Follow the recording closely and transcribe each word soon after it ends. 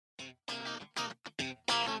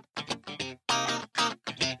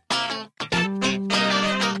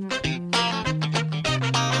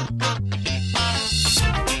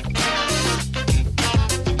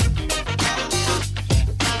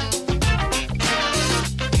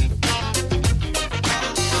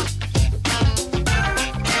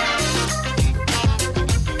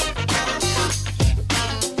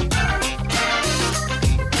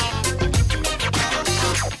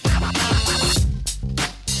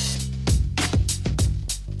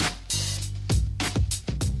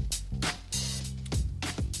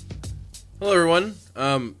Hello, everyone.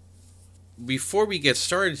 Before we get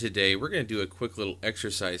started today, we're going to do a quick little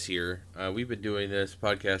exercise here. We've been doing this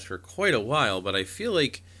podcast for quite a while, but I feel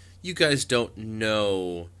like you guys don't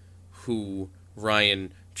know who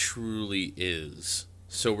Ryan truly is.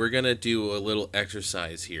 So we're going to do a little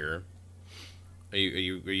exercise here. Are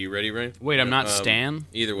you ready, Ryan? Wait, I'm not Stan?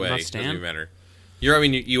 Either way, I'm not doesn't Stan? even matter. You're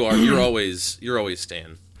always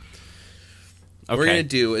Stan. What we're gonna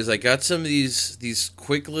do is I got some of these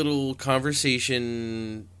quick little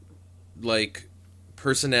conversation, like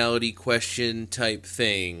personality question type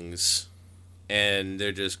things, and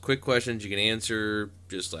they're just quick questions you can answer,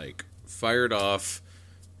 just like fire it off,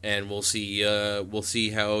 and we'll see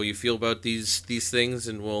how you feel about these things,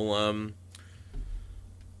 and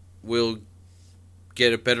we'll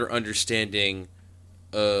get a better understanding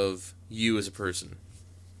of you as a person.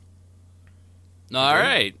 All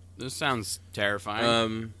right. This sounds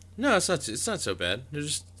terrifying. No, it's not so bad. They're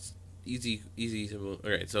just easy, simple.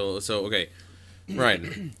 All right, so okay,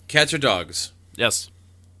 Ryan, cats or dogs? Yes.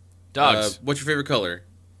 Dogs. What's your favorite color?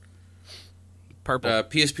 Purple.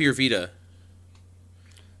 PSP or Vita?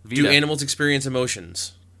 Vita. Do animals experience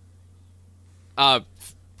emotions? Yes.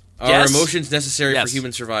 Are emotions necessary Yes. for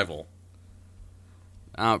human survival?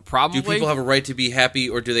 Probably. Do people have a right to be happy,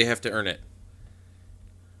 or do they have to earn it?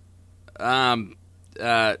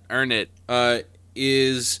 Earn it.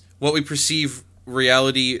 Is what we perceive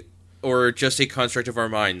reality or just a construct of our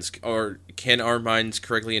minds? Or can our minds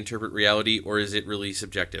correctly interpret reality, or is it really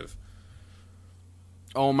subjective?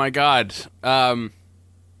 Oh my god.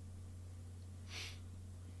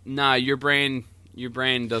 Nah, your brain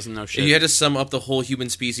doesn't know shit. If you had to sum up the whole human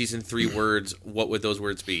species in 3 words, what would those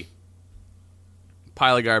words be?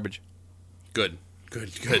 Pile of garbage. Good.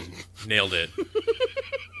 Nailed it.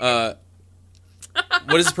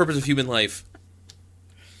 What is the purpose of human life?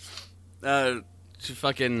 To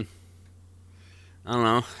fucking, I don't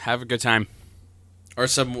know, have a good time. Are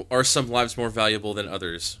some lives more valuable than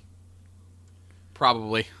others?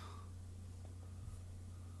 Probably.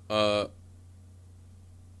 Man,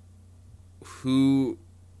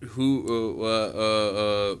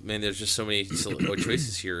 there's just so many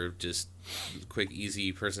choices here. Just quick,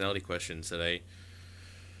 easy personality questions that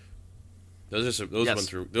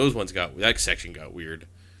those ones that section got weird.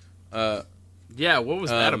 Yeah, what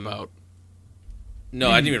was that about? No,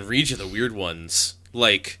 I didn't even read you the weird ones.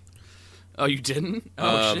 Like, oh, you didn't?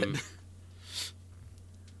 Oh, shit.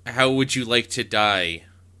 How would you like to die?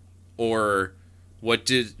 Or what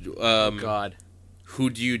did God. Who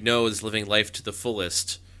do you know is living life to the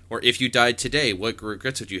fullest? Or if you died today, what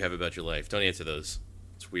regrets would you have about your life? Don't answer those.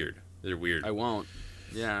 It's weird. They're weird. I won't.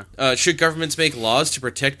 Yeah. Should governments make laws to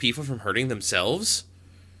protect people from hurting themselves?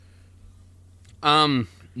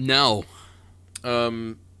 No.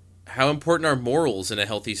 How important are morals in a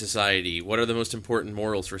healthy society? What are the most important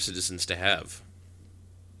morals for citizens to have?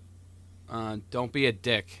 Don't be a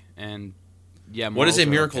dick. And, yeah, what is a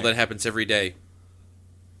miracle okay. that happens every day?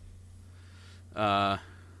 The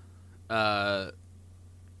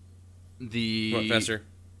What, Fester?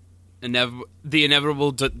 The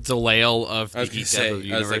inevitable delayal of the heat death of the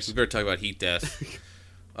universe. I was like, we better talk about heat death.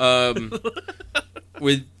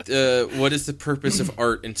 What is the purpose of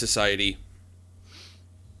art in society?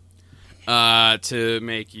 To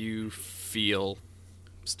make you feel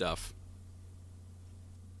stuff.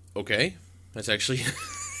 Okay, that's actually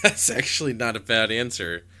not a bad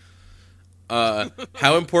answer.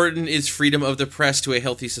 How important is freedom of the press to a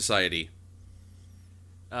healthy society?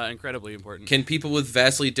 Incredibly important. Can people with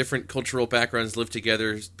vastly different cultural backgrounds live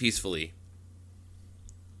together peacefully?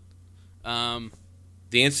 The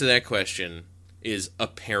answer to that question is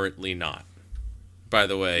apparently not. By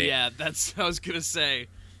the way. Yeah, that's what I was gonna say.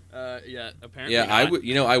 Yeah, apparently. Yeah,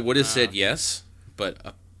 not. I would have said yes,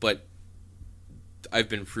 but I've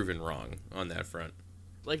been proven wrong on that front.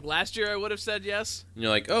 Like last year, I would have said yes. And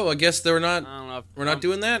you're like, oh, I guess we're not. I don't know. We're not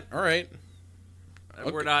doing that. All right.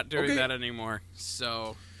 We're not doing that anymore.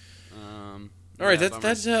 So. All right.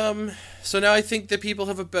 That's. So now I think that people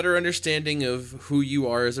have a better understanding of who you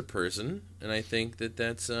are as a person, and I think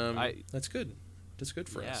that's that's good. That's good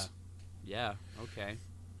for us. Yeah. Okay.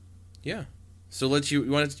 Yeah. So you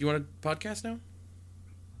want to podcast now?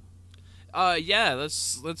 Yeah.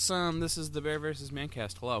 Let's. This is the Bear vs.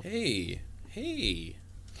 Mancast. Hello. Hey.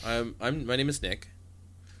 My name is Nick.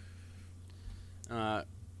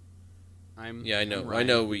 I know. I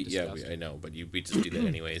know. I know. But we just do that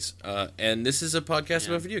anyways. And this is a podcast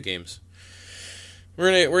about video games.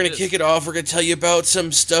 We're gonna kick it off. We're gonna tell you about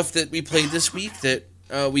some stuff that we played this week that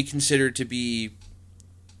we consider to be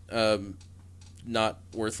not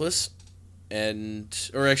worthless,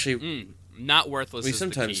 or actually not worthless. We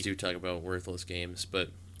sometimes do talk about worthless games, but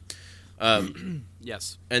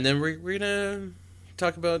yes. And then we're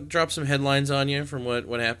gonna drop some headlines on you from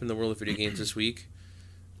what happened in the world of video games this week,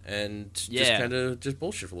 and just kind of just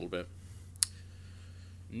bullshit for a little bit.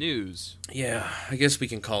 News. Yeah, I guess we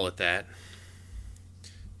can call it that.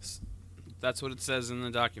 That's what it says in the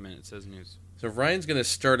document. It says news. So Ryan's gonna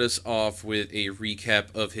start us off with a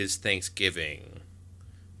recap of his Thanksgiving,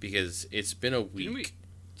 because it's been a week.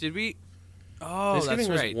 Did we? Oh, Thanksgiving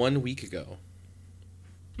that's right. was 1 week ago.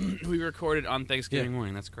 We recorded on Thanksgiving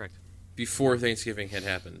morning. That's correct. Before Thanksgiving had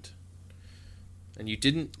happened, and you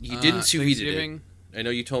didn't sous vide it. I know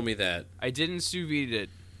you told me that. I didn't sous vide it.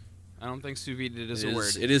 I don't think sous vide is a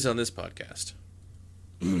word. It is on this podcast.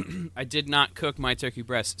 I did not cook my turkey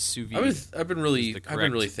breast sous vide. I've been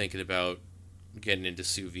really thinking about getting into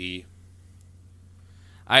sous vide.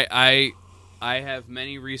 I have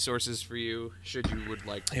many resources for you should you would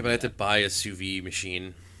like to. Yeah, but I have to buy a sous vide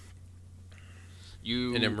machine.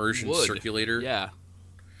 An immersion circulator. Yeah.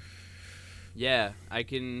 Yeah, I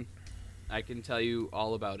can tell you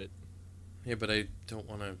all about it. Yeah, but I don't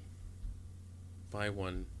want to buy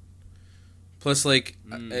one. Plus,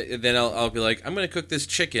 then I'll be like, I'm going to cook this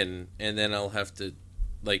chicken, and then I'll have to,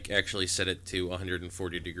 actually set it to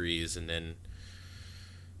 140 degrees, and then,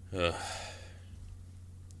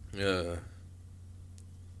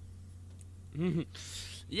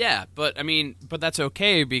 Yeah, but that's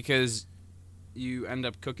okay because you end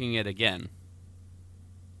up cooking it again.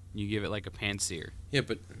 You give it a pan sear. Yeah,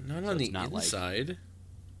 but not on the inside.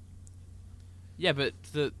 Yeah, but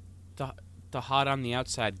the hot on the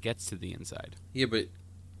outside gets to the inside. Yeah, but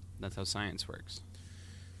that's how science works.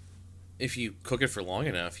 If you cook it for long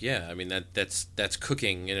enough, yeah. That's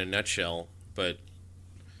cooking in a nutshell, but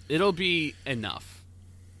it'll be enough.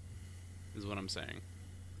 Is what I'm saying.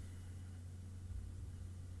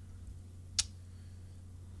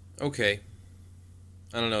 Okay.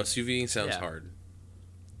 I don't know. Sous vide sounds hard.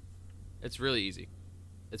 It's really easy.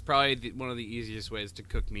 It's probably one of the easiest ways to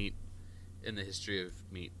cook meat in the history of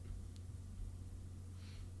meat.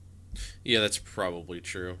 Yeah, that's probably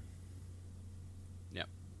true. Yep.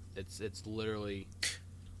 It's literally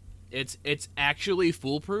it's actually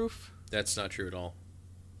foolproof. That's not true at all.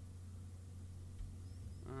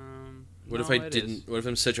 What no, if I didn't? What if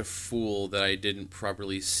I'm such a fool that I didn't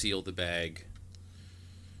properly seal the bag?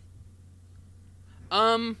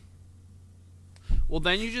 Well,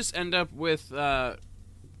 then you just end up with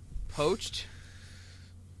poached,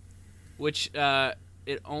 which it's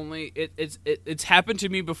happened to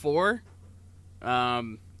me before,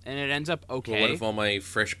 and it ends up okay. But what if all my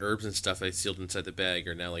fresh herbs and stuff I sealed inside the bag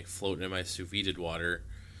are now floating in my sous vide water?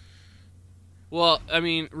 Well,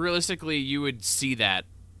 realistically, you would see that,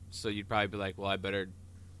 so you'd probably be like, "Well, I better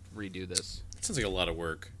redo this." That sounds like a lot of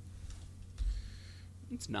work.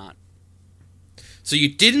 It's not. So you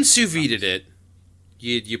didn't sous vide it.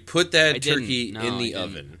 You put that turkey in the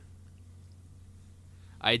oven.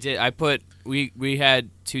 I did. We had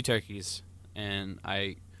 2 turkeys, and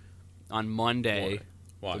on Monday,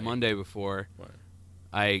 Why? the Monday before,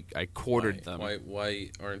 I quartered them. Why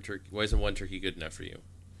isn't one turkey good enough for you?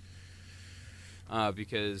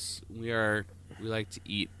 Because we like to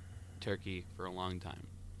eat turkey for a long time,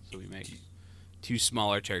 so we make 2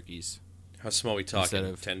 smaller turkeys. How small are we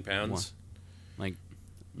talking? 10 pounds?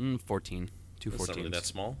 14. 2 14s. That's not really that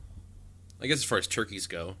small. I guess as far as turkeys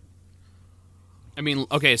go.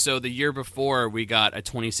 Okay, so the year before we got a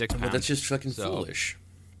 26-pound. But that's just fucking foolish.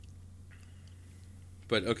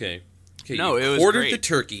 But okay. No, it was quartered great. The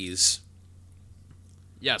turkeys.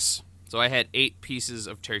 Yes. So I had 8 pieces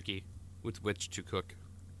of turkey with which to cook.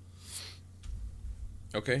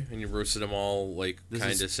 Okay, and you roasted them all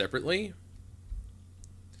kind of separately?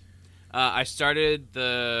 I started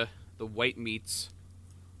the white meats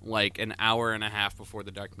an hour and a half before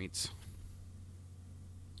the dark meats.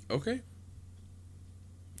 Okay.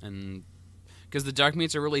 And because the dark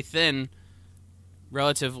meats are really thin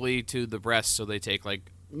relatively to the breasts, so they take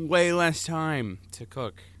way less time to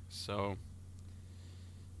cook. So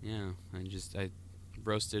yeah, I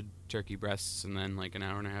roasted turkey breasts, and then an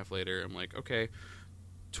hour and a half later I'm like, okay,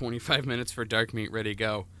 25 minutes for dark meat, ready to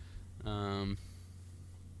go. Yeah,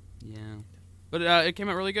 but it came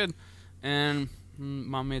out really good. And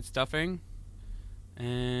Mom made stuffing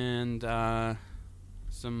and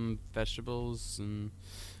some vegetables, and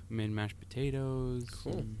made mashed potatoes.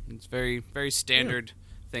 Cool. It's very, very standard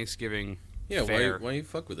Thanksgiving fare. Yeah, why you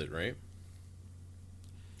fuck with it, right?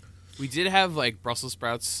 We did have Brussels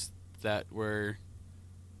sprouts that were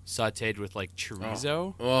sautéed with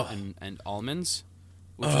chorizo and almonds,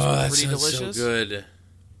 which was pretty delicious. So good.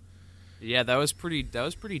 Yeah, that was pretty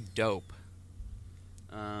dope.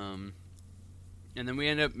 And then we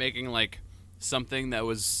ended up making like something that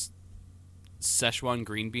was Szechuan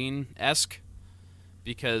green bean-esque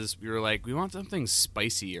because we were like, we want something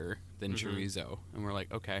spicier than chorizo. And we're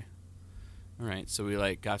like, okay. All right. So we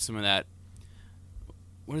like got some of that.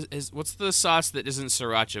 What's the sauce that isn't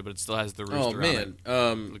sriracha but it still has the rooster on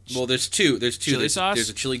it? Well, there's two. Chili sauce? There's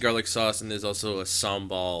a chili garlic sauce, and there's also a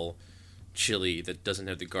sambal chili that doesn't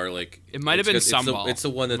have the garlic. It might have been sambal. It's the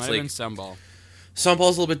one that's like sambal.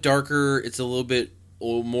 Sambal's a little bit darker. It's a little bit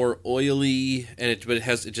more oily, but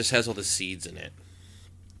it just has all the seeds in it.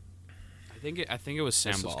 I think it was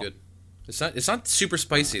sambal. That's good. It's not super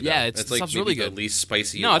spicy though. Yeah, it's like maybe really good. the least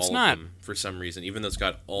spicy. No, of it's all not. Of them for some reason, even though it's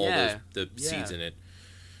got all the seeds in it.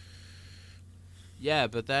 Yeah,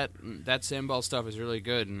 but that sambal stuff is really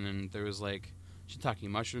good, and then there was like shiitake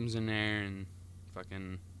mushrooms in there, and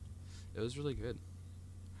fucking, it was really good.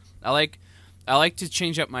 I like to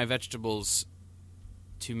change up my vegetables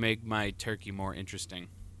to make my turkey more interesting,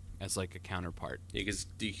 as like a counterpart. Yeah, because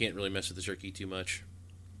you can't really mess with the turkey too much.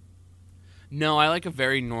 No, I like a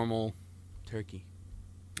very normal turkey,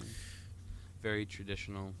 very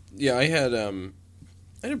traditional. Yeah, I had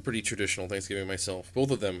a pretty traditional Thanksgiving myself.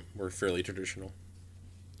 Both of them were fairly traditional.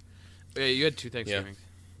 Yeah, you had 2 Thanksgivings.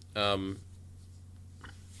 Yeah.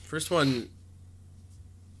 First one,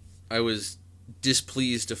 I was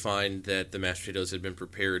displeased to find that the mashed potatoes had been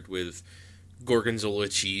prepared with gorgonzola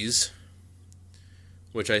cheese,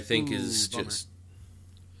 which I think is bummer. just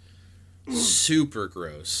super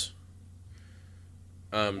gross.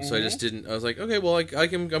 So I just didn't. I was like, okay, well,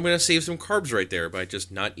 I'm going to save some carbs right there by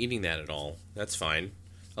just not eating that at all. That's fine.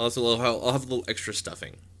 I'll have a little extra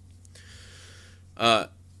stuffing.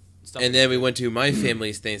 And then we went to my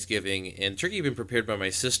family's Thanksgiving, and turkey had been prepared by my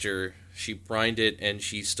sister. She brined it, and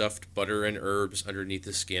she stuffed butter and herbs underneath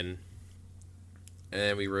the skin.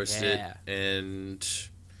 And we roasted it, and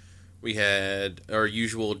we had our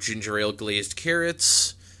usual ginger ale glazed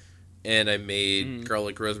carrots, and I made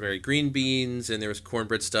garlic, rosemary, green beans, and there was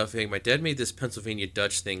cornbread stuffing. My dad made this Pennsylvania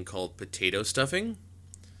Dutch thing called potato stuffing.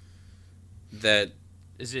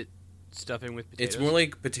 Is it stuffing with potatoes? It's more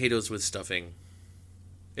like potatoes with stuffing.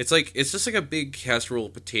 It's just like a big casserole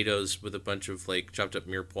of potatoes with a bunch of like chopped up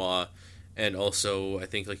mirepoix, and also I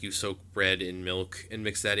think like you soak bread in milk and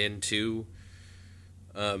mix that in too.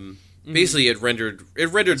 Basically, it rendered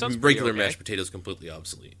regular mashed potatoes completely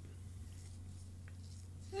obsolete.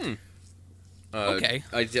 Okay.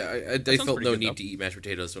 I felt no need to eat mashed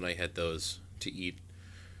potatoes when I had those to eat.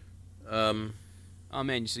 Oh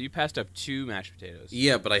man, so you passed up 2 mashed potatoes.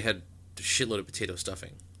 Yeah, but I had a shitload of potato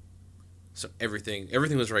stuffing. So everything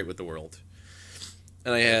was right with the world.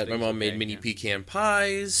 And my mom made mini pecan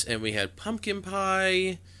pies, and we had pumpkin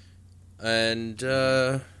pie, and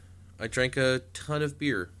I drank a ton of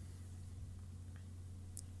beer.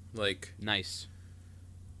 Like, nice.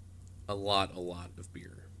 A lot of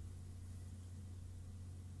beer.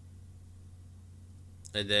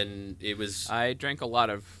 And then it was... I drank a lot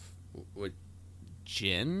of... What?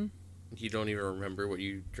 Gin? You don't even remember what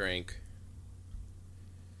you drank.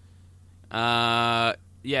 Yeah,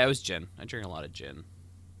 it was gin. I drank a lot of gin.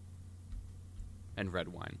 And red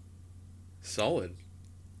wine. Solid.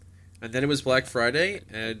 And then it was Black Friday,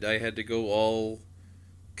 and I had to go all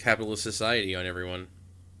capitalist society on everyone.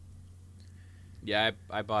 Yeah,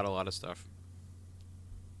 I bought a lot of stuff.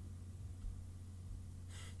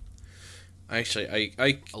 Actually,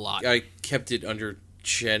 a lot. I kept it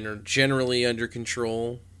generally under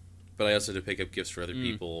control, but I also had to pick up gifts for other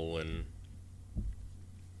people, and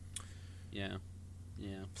yeah,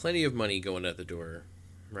 plenty of money going out the door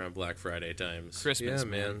around Black Friday times. Christmas,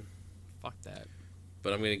 man. Fuck that.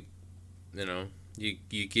 But I'm gonna,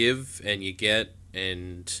 you give and you get,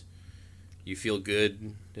 and you feel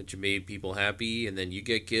good that you made people happy, and then you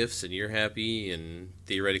get gifts and you're happy, and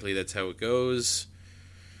theoretically that's how it goes.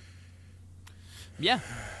 Yeah.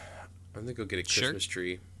 I'm gonna go get a Christmas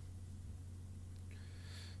tree.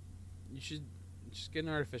 You should just get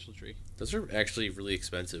an artificial tree. Those are actually really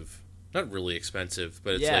expensive. Not really expensive,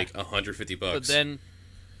 but it's like $150. But then,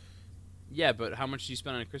 but how much do you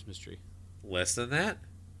spend on a Christmas tree? Less than that?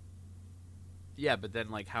 Yeah, but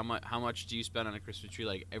then like how much do you spend on a Christmas tree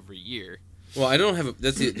like every year? Well, I don't have.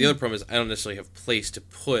 That's the other problem is I don't necessarily have place to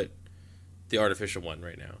put the artificial one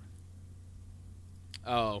right now.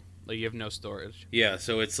 Oh, like you have no storage. Yeah,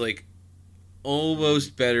 so it's like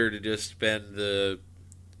almost better to just spend the,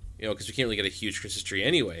 because we can't really get a huge Christmas tree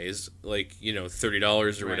anyways. Like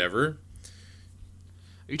 $30 or whatever.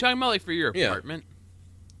 Are you talking about like for your apartment?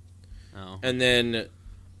 Oh. And then,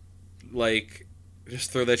 like,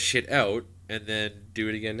 just throw that shit out and then do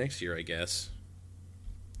it again next year, I guess.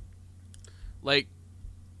 Like,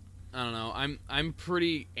 I don't know. I'm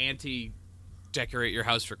pretty anti decorate your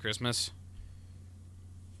house for Christmas.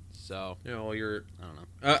 So you're. I don't know.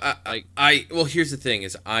 Well, here's the thing: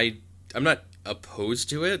 is I'm not opposed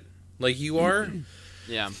to it like you are.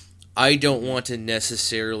 Yeah. I don't want to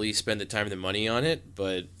necessarily spend the time and the money on it,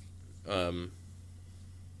 but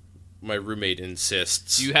my roommate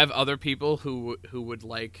insists. Do you have other people who would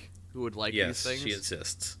like yes, these things? She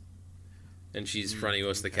insists, and she's fronting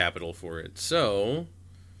most of the capital for it. So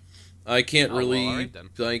I can't really all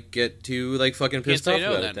right, get too fucking pissed off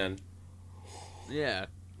about it then. Yeah.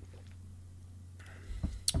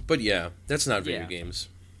 But yeah, that's not video games.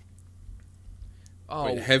 Oh,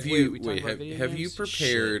 wait, have you games?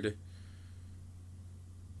 prepared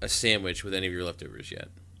a sandwich with any of your leftovers yet?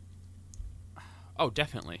 Oh,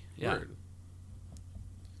 definitely. Yeah. Word.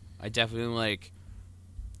 I definitely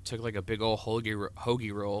took a big old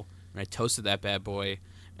hoagie roll and I toasted that bad boy,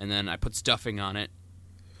 and then I put stuffing on it.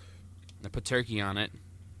 And I put turkey on it.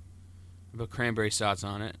 I put cranberry sauce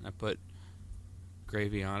on it. And I put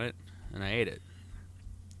gravy on it, and I ate it.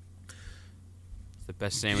 It's the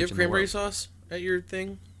best sandwich. Did you have cranberry sauce at your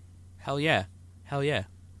thing? Hell yeah.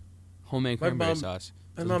 Homemade cranberry sauce.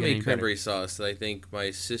 My mom made cranberry sauce that I think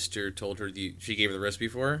my sister told her she gave her the recipe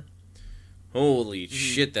for. Holy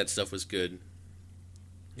shit, that stuff was good.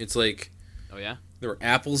 It's oh yeah? There were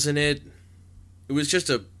apples in it. It was just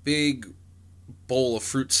a big bowl of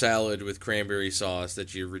fruit salad with cranberry sauce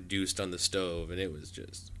that you reduced on the stove, and it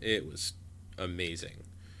was amazing.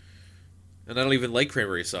 And I don't even like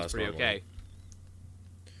cranberry sauce. It's pretty okay.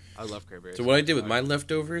 I love cranberry sauce. So what I did with my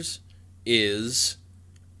leftovers is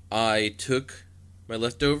I took my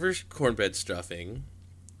leftovers cornbread stuffing,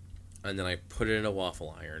 and then I put it in a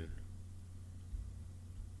waffle iron.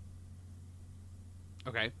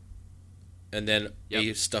 Okay. And then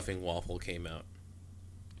a stuffing waffle came out.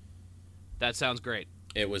 That sounds great.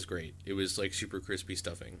 It was great. It was super crispy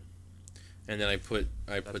stuffing. And then I put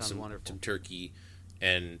some turkey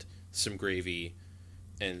and some gravy,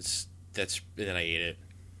 and then I ate it.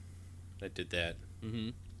 I did that.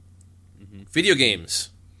 Video games.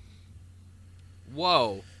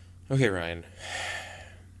 Whoa. Okay, Ryan.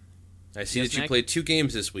 I see that you played 2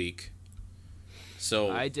 games this week.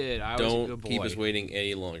 So I did. I was don't a good boy. keep us waiting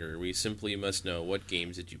any longer. We simply must know, what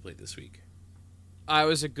games did you play this week? I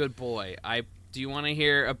was a good boy. Do you want to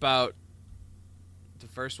hear about the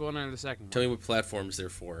first one or the second one? Tell me what platforms they're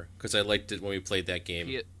for, because I liked it when we played that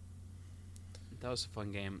game. That was a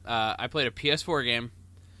fun game. I played a PS4 game,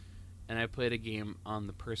 and I played a game on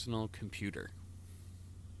the personal computer.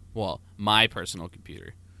 Well, my personal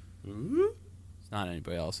computer. Ooh. It's not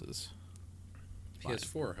anybody else's.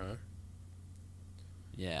 PS4, huh?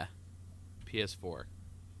 Yeah. PS4.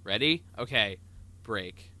 Ready? Okay.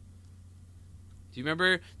 Break. Do you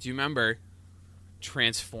remember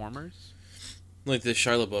Transformers? Like the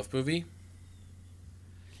Shia LaBeouf movie?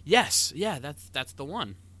 Yes. Yeah, that's the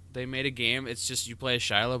one. They made a game. It's just you play as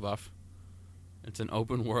Shia LaBeouf. It's an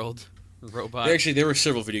open world robot. Actually, there were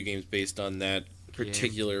several video games based on that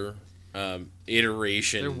particular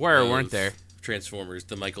iteration. There were, weren't there? Transformers,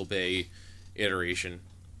 the Michael Bay iteration.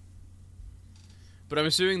 But I'm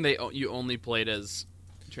assuming you only played as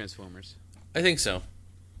Transformers. I think so.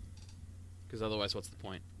 Because otherwise, what's the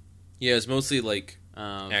point? Yeah, it's mostly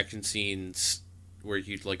action scenes where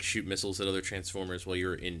you'd shoot missiles at other Transformers while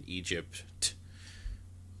you're in Egypt.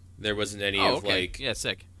 There wasn't any yeah,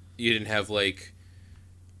 sick. You didn't have BioWare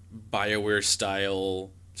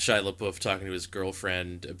style Shia LaBeouf talking to his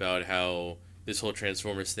girlfriend about how this whole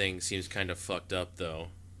Transformers thing seems kind of fucked up, though.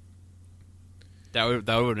 That would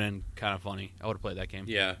have been kind of funny. I would have played that game.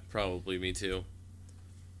 Yeah, probably me too.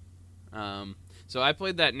 So I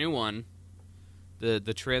played that new one,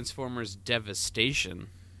 the Transformers Devastation.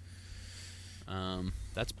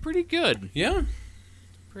 That's pretty good. Yeah.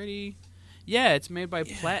 Yeah, it's made by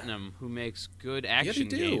Platinum, who makes good action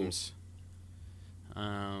games.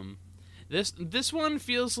 This one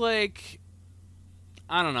feels like,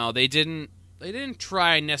 I don't know, they didn't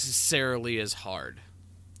try necessarily as hard.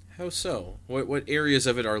 How so? What areas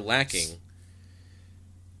of it are lacking?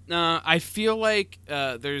 I feel like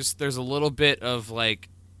there's a little bit of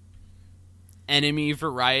enemy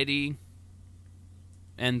variety,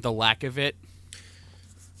 and the lack of it.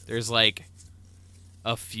 There's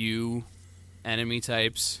a few enemy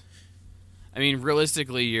types. I mean,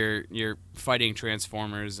 realistically, you're fighting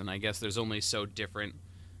Transformers, and I guess there's only so different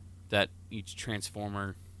that each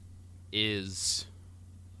Transformer is.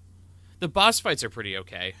 The boss fights are pretty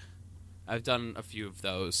okay. I've done a few of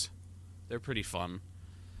those. They're pretty fun.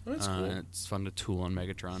 That's cool. It's fun to tool on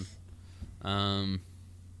Megatron.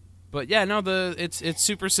 But yeah, no, it's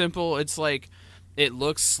super simple. It's it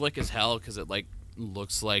looks slick as hell because it like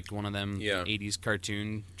looks like one of them Yeah. 80s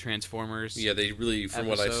cartoon Transformers. Yeah, they really, from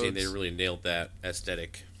what I've seen, they episodes. really nailed that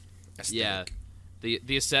aesthetic. Yeah, the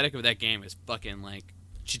aesthetic of that game is fucking like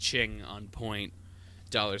cha-ching on point.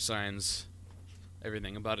 Dollar signs,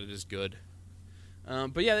 everything about it is good.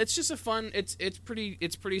 But yeah, it's just a fun. It's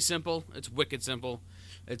pretty simple. It's wicked simple.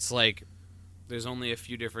 It's like there's only a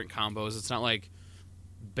few different combos. It's not like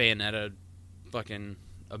Bayonetta, fucking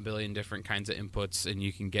a billion different kinds of inputs, and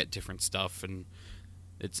you can get different stuff. And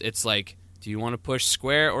it's like, do you want to push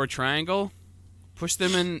square or triangle? Push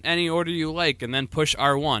them in any order you like, and then push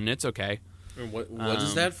R1. It's okay. And what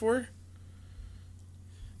is that for?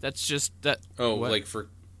 That's just that. Oh, what? like for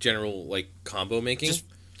general like combo making?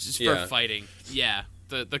 Just for fighting. Yeah,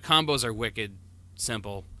 the combos are wicked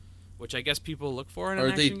simple, which I guess people look for in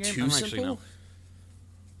an action game. Are they too simple?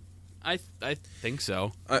 I think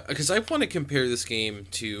so. Because I want to compare this game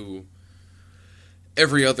to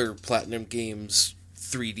every other Platinum Games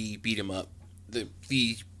 3D beat 'em up.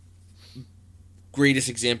 The greatest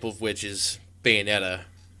example of which is Bayonetta,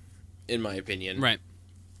 in my opinion. Right.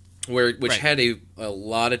 Which had a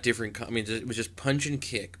lot of different. It was just punch and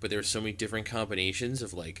kick, but there were so many different combinations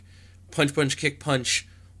of like punch, punch, kick, punch,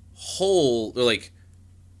 hold, or like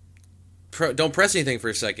don't press anything for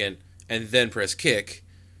a second and then press kick.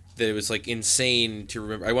 That it was like insane to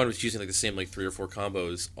remember. I was using like the same like 3 or 4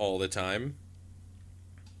 combos all the time.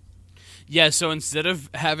 Yeah, so instead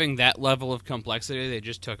of having that level of complexity, they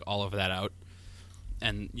just took all of that out,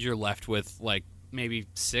 and you're left with like maybe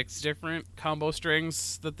 6 different combo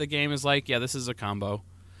strings that the game is like, yeah, this is a combo.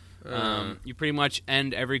 You pretty much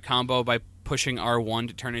end every combo by pushing R1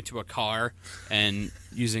 to turn into a car and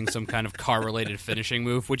using some kind of car-related finishing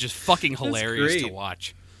move, which is fucking hilarious to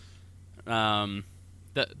watch.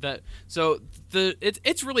 It's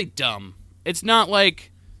really dumb. It's not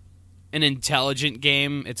like an intelligent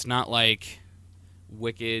game. It's not like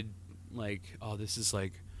wicked, like, oh, this is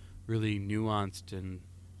like really nuanced and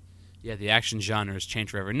yeah, the action genre has changed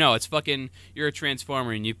forever. No, it's fucking, you're a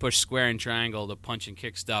Transformer and you push square and triangle to punch and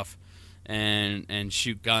kick stuff and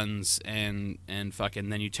shoot guns and fucking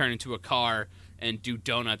then you turn into a car and do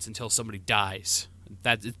donuts until somebody dies.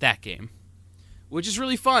 That's that game. Which is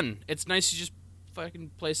really fun. It's nice to just fucking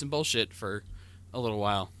play some bullshit for a little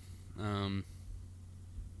while.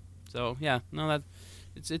 So yeah, no,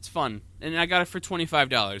 it's fun. And I got it for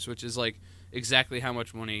 $25, which is like exactly how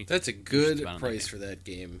much money. That's a good price for that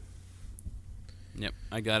game. Yep,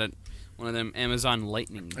 I got it. One of them Amazon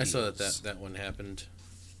Lightning deals. I saw that one happened,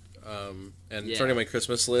 and it's already on my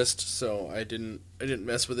Christmas list, so I didn't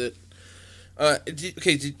mess with it.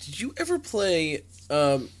 Did you ever play?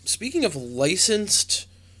 Speaking of licensed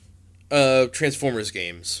Transformers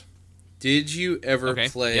games, did you ever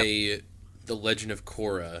play The Legend of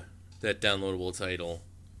Korra, that downloadable title?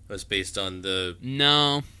 That was based on the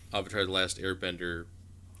Avatar: The Last Airbender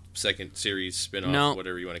second series spin-off,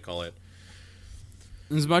 whatever you want to call it.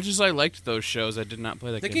 As much as I liked those shows, I did not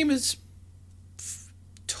play that game. The game is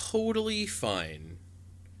totally fine.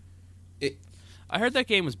 I heard that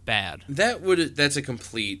game was bad. That's a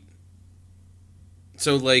complete...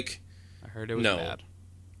 So, like... I heard it was bad.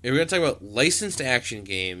 If we're going to talk about licensed action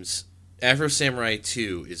games, Afro Samurai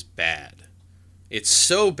 2 is bad. It's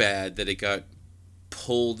so bad that it got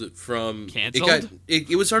pulled from... Cancelled?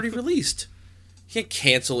 It was already released. You can't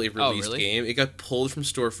cancel a released really? game. It got pulled from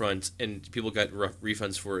storefronts, and people got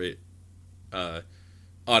refunds for it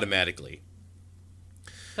automatically.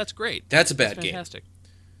 That's great. That's a bad game. Fantastic.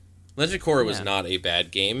 Legend of Korra was not a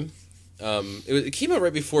bad game. It came out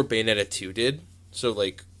right before Bayonetta 2 did, so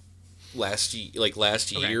like last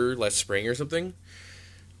spring or something.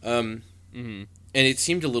 And it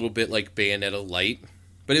seemed a little bit like Bayonetta light,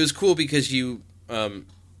 but it was cool because the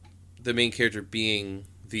main character being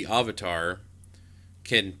the Avatar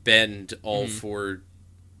can bend all 4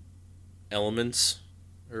 elements,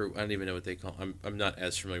 or I don't even know what they call. I'm not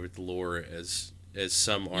as familiar with the lore as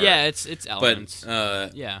some are. Yeah, it's elements.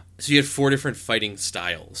 But so you had 4 different fighting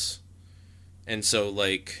styles, and so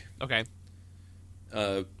like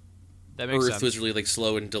that makes Earth sense. was really like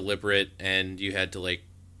slow and deliberate, and you had to like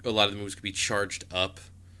a lot of the moves could be charged up,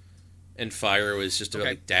 and fire was just about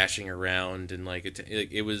like dashing around and like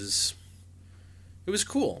it was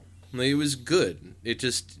cool. Like, it was good. It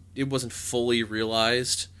wasn't fully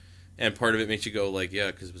realized, and part of it makes you go like,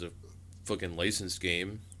 yeah, because it was a fucking licensed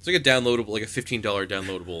game. It's like a downloadable, like a $15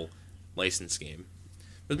 downloadable license game.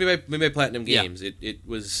 It was made by Platinum Games. It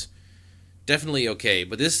was definitely okay,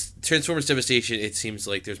 but this Transformers Devastation, it seems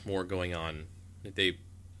like there's more going on. There's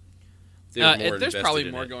probably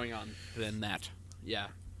more going on than that. Yeah.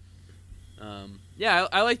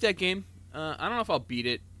 I like that game. I don't know if I'll beat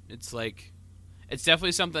it. It's like, it's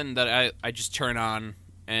definitely something that I just turn on,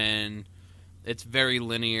 and it's very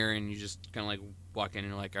linear, and you just kind of like walk in and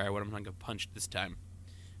you're like, all right, what am I going to punch this time?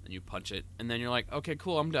 And you punch it, and then you're like, okay,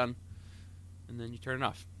 cool, I'm done. And then you turn it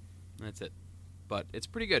off, and that's it. But it's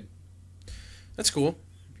pretty good. That's cool.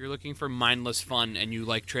 If you're looking for mindless fun and you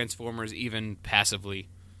like Transformers even passively,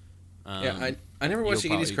 I never watched the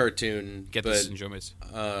 80s cartoon, get this enjoyment.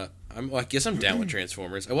 I guess I'm down with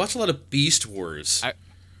Transformers. I watch a lot of Beast Wars.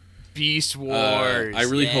 Beast Wars. I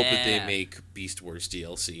really hope that they make Beast Wars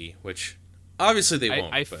DLC, which obviously they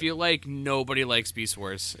won't. I feel like nobody likes Beast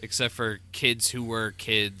Wars except for kids who were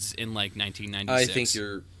kids in like 1996.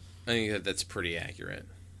 I think that's pretty accurate.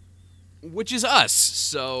 Which is us.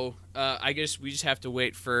 So I guess we just have to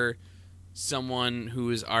wait for someone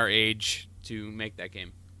who is our age to make that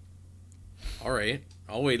game. All right,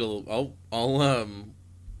 I'll wait a little.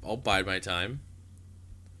 I'll bide my time.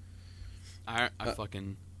 I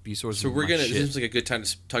fucking Beast Wars. So this seems like a good time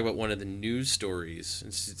to talk about one of the news stories.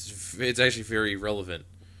 It's actually very relevant.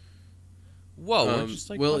 Whoa!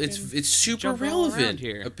 It's super relevant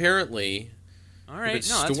here. Apparently. All right,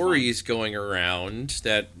 stories going around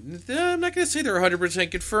that I'm not going to say they're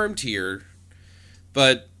 100% confirmed here,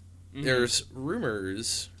 but there's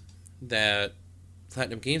rumors that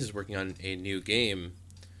Platinum Games is working on a new game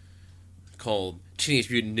called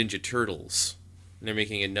Teenage Mutant Ninja Turtles. And they're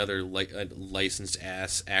making another a licensed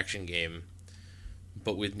ass action game,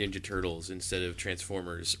 but with Ninja Turtles instead of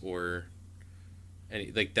Transformers or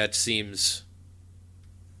any that seems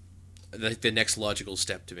like the next logical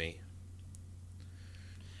step to me.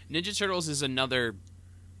 Ninja Turtles is another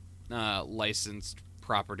licensed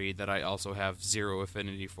property that I also have zero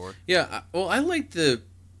affinity for. Yeah, well, I like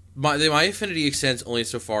my affinity extends only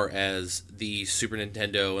so far as the Super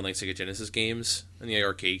Nintendo and Sega Genesis games and the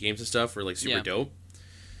arcade games and stuff were super dope.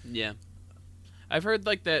 Yeah, I've heard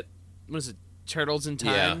that. What is it? Turtles in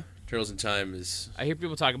Time. Yeah, Turtles in Time is. I hear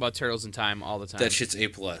people talk about Turtles in Time all the time. That shit's A+.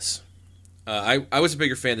 I was a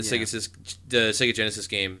bigger fan of the Sega Genesis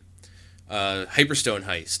game, Hyperstone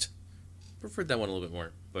Heist. Preferred that one a little bit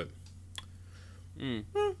more, but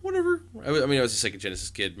whatever. I was a Sega Genesis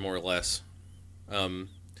kid more or less.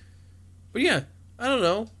 But yeah, I don't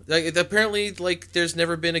know. Apparently, there's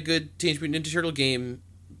never been a good Teenage Mutant Ninja Turtle game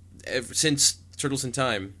since Turtles in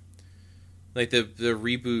Time. The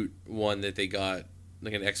reboot one that they got,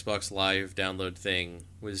 an Xbox Live download thing,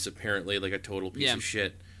 was apparently a total piece of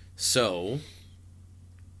shit. So,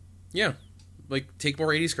 yeah, take more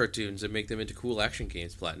 80s cartoons and make them into cool action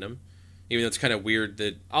games, Platinum. Even though it's kind of weird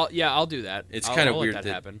that I'll do that. It's kind of weird that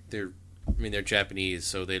happen. They're Japanese,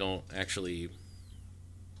 so they don't actually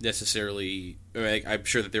necessarily. I'm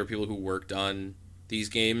sure that there are people who worked on these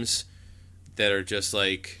games that are just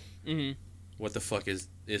what the fuck is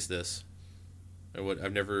this?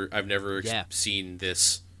 I've never seen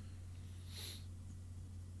this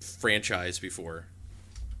franchise before.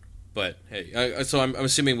 But hey, so I'm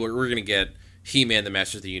assuming we're gonna get He-Man: The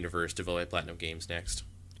Masters of the Universe developed by Platinum Games next.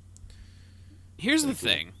 Here's the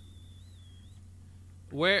thing.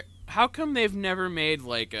 How come they've never made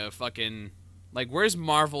a fucking where's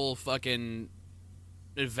Marvel fucking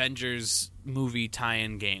Avengers movie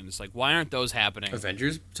tie-in games? Why aren't those happening?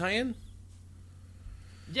 Avengers tie-in?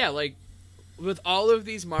 Yeah, with all of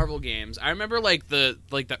these Marvel games, I remember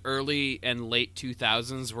the early and late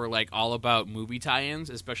 2000s were all about movie tie-ins,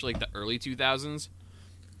 especially the early 2000s.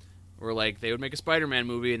 Where they would make a Spider-Man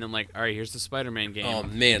movie and then all right, here's the Spider-Man game. Oh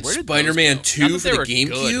man, Spider-Man 2 for the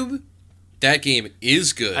GameCube? Good. That game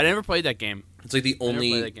is good. I never played that game. It's the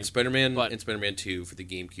only Spider-Man and Spider-Man 2 for the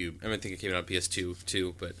GameCube. I think it came out on PS2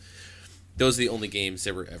 too, but those are the only games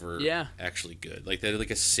that were ever actually good. They're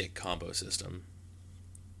a sick combo system.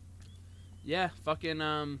 Yeah, fucking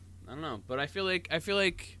I don't know, but I feel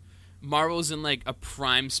like Marvel's in a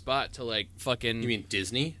prime spot to fucking. You mean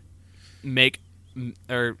Disney? Make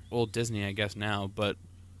Disney, I guess now, but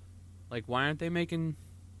why aren't they making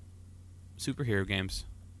superhero games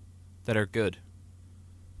that are good?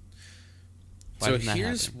 So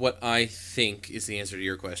here's what I think is the answer to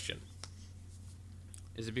your question.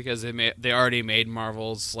 Is it because they already made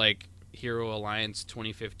Marvel's Hero Alliance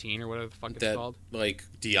 2015 or whatever the fuck it's called?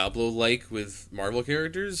 Diablo with Marvel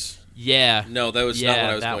characters? Yeah. No, that was not what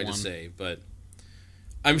I was going to say, but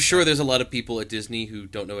I'm sure there's a lot of people at Disney who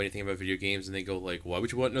don't know anything about video games and they go why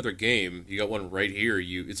would you want another game? You got one right here.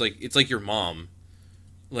 It's like your mom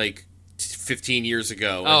 15 years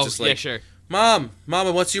ago. Oh, it's just sure. Mom,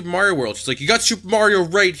 I want Super Mario World. She's you got Super Mario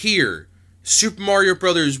right here. Super Mario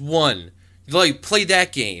Brothers 1. You play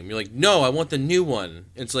that game. You're no, I want the new one.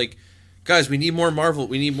 It's guys, we need more Marvel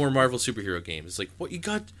superhero games. It's what you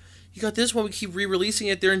You got this one. We keep re-releasing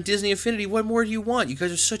it. They're in Disney Infinity. What more do you want? You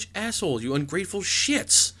guys are such assholes. You ungrateful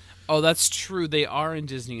shits. Oh, that's true. They are in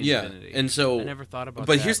Disney Infinity. Yeah, and so I never thought about that.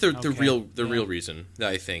 But here's the real reason that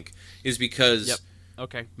I think is because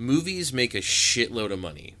movies make a shitload of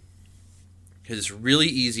money. Because it's really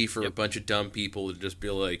easy for a bunch of dumb people to just be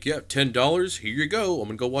like, yeah, $10, here you go. I'm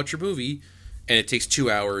going to go watch your movie. And it takes 2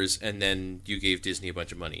 hours, and then you gave Disney a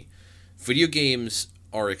bunch of money. Video games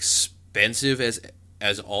are expensive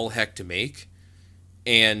as all heck to make,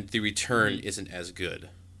 and the return isn't as good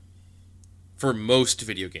for most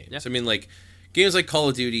video games. Yeah. I mean, like, games like Call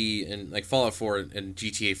of Duty and like Fallout 4 and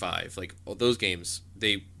GTA 5, like, all those games,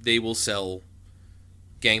 they will sell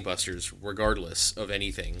gangbusters regardless of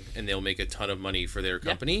anything, and they'll make a ton of money for their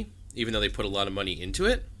company, even though they put a lot of money into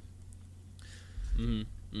it.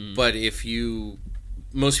 But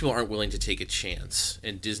most people aren't willing to take a chance,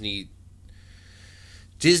 and Disney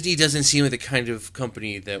doesn't seem like the kind of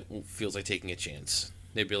company that feels like taking a chance.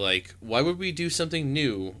 They'd be like, why would we do something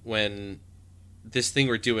new when this thing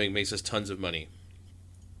we're doing makes us tons of money?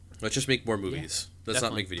 Let's just make more movies. Let's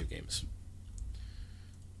not make video games.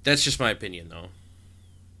 That's just my opinion, though.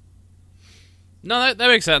 No, that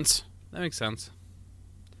makes sense. That makes sense.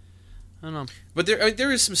 I don't know. But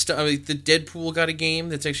there is some stuff. I mean, the Deadpool got a game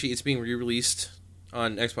that's it's being re-released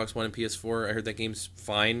on Xbox One and PS4. I heard that game's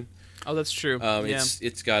fine. Oh, that's true.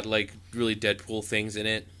 It's got like really Deadpool things in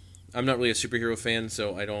it. I'm not really a superhero fan,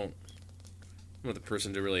 so I'm not the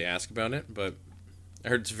person to really ask about it. But I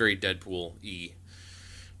heard it's very Deadpool-y.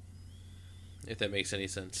 If that makes any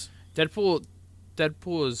sense. Deadpool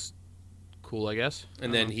is cool, I guess.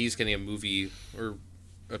 And then he's getting a movie, or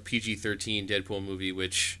a PG-13 Deadpool movie,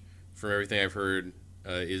 which, from everything I've heard,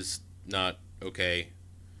 is not okay.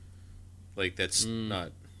 Like, that's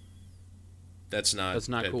not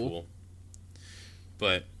Deadpool. Cool.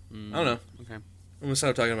 But I don't know. Okay, I'm gonna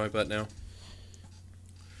stop talking about my butt now.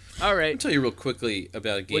 All right. I'll tell you real quickly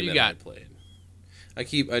about a game I played. I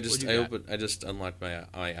just unlocked my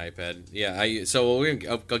iPad. Yeah,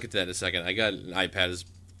 I'll get to that in a second. I got an iPad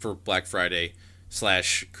for Black Friday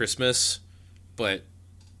 / Christmas, but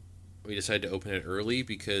we decided to open it early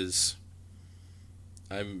because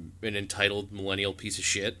I'm an entitled millennial piece of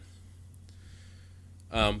shit.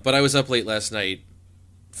 But I was up late last night,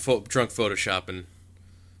 drunk photoshopping,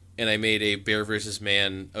 and I made a Bear vs.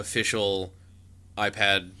 Man official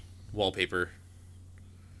iPad wallpaper.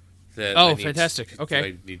 Fantastic! Okay,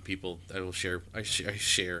 I need people. I will share. I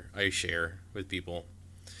share with people.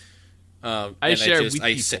 I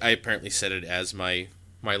apparently set it as my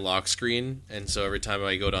lock screen, and so every time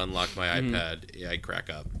I go to unlock my iPad, I crack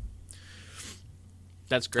up.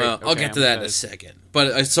 That's great. I'll get to that in a second.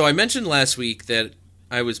 But so I mentioned last week that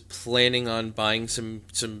I was planning on buying some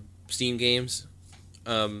Steam games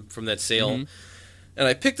from that sale, and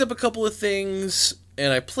I picked up a couple of things,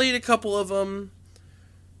 and I played a couple of them,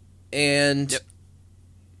 and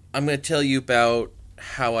I'm going to tell you about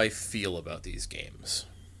how I feel about these games.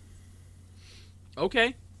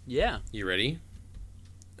 Okay. Yeah. You ready?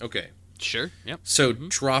 Okay. Sure. Yep. So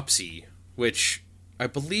Dropsy, which I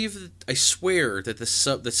swear that the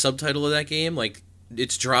subtitle of that game, like,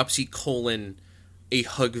 it's Dropsy : A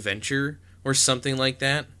Hug Venture or something like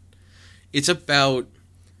that. It's about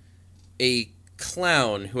a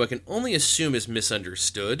clown who I can only assume is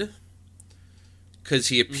misunderstood because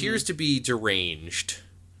he appears to be deranged,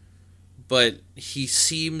 but he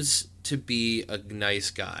seems to be a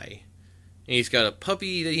nice guy. And he's got a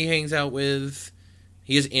puppy that he hangs out with.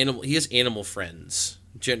 He has animal friends,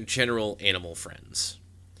 general animal friends.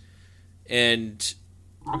 And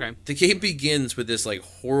the game begins with this like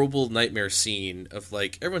horrible nightmare scene of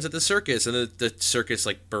like everyone's at the circus, and the circus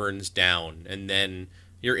like burns down, and then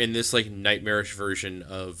you're in this like nightmarish version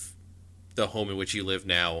of the home in which you live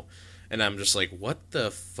now. And I'm just like, what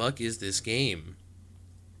the fuck is this game?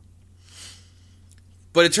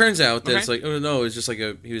 But it turns out that it's like, oh no, it's just like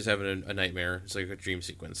he was having a nightmare. It's like a dream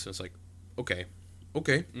sequence. So it's like, okay.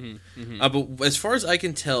 But as far as I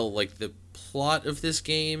can tell, like the plot of this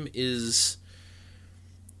game is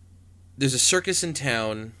there's a circus in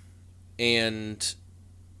town, and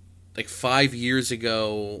like 5 years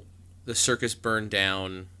ago, the circus burned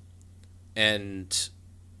down, and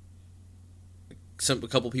a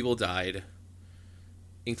couple people died,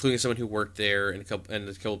 including someone who worked there, and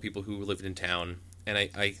a couple people who lived in town. And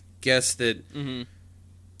I guess that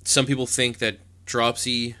some people think that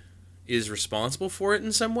Dropsy is responsible for it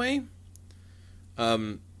in some way.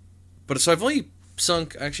 But so I've only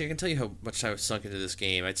sunk... Actually, I can tell you how much time I've sunk into this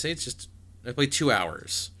game. I'd say I played 2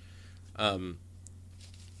 hours. And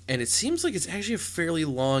it seems like it's actually a fairly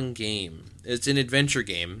long game. It's an adventure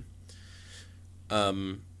game.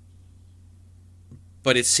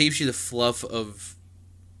 but it saves you the fluff of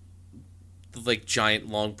the, like, giant,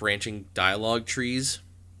 long, branching dialogue trees.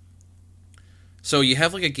 So you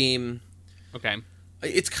have, like, a game... Okay.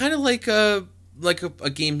 It's kind of like a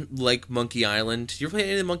game like Monkey Island. You ever play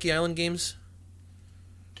any of the Monkey Island games?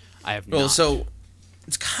 I have not. Well, so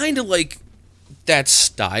it's kind of like that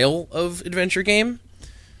style of adventure game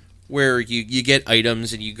where you get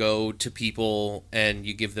items and you go to people and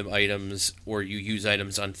you give them items or you use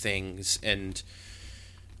items on things and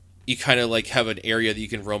you kind of like have an area that you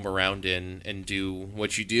can roam around in and do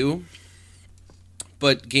what you do.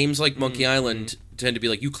 But games like Monkey Island tend to be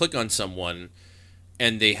like you click on someone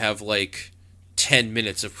and they have like 10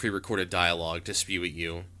 minutes of pre-recorded dialogue to spew at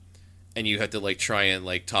you. And you have to like try and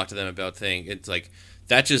like talk to them about things. It's like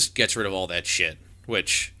that just gets rid of all that shit,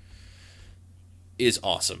 which is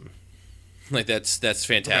awesome. Like that's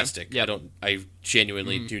fantastic. Okay. Yep. I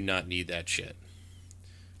genuinely do not need that shit.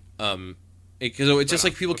 It's just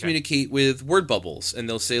like people communicate with word bubbles, and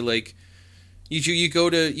they'll say like, you go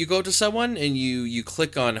to someone and you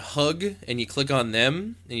click on hug and you click on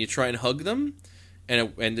them and you try and hug them,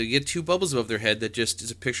 and they get two bubbles above their head that just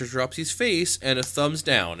is a picture of Dropsy's face and a thumbs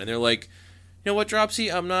down, and they're like, you know what,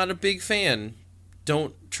 Dropsy, I'm not a big fan.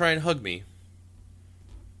 Don't try and hug me.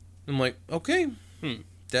 I'm like, okay,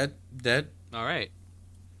 that all right.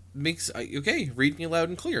 makes okay. Read me loud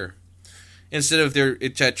and clear. Instead of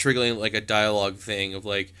it's triggering like a dialogue thing of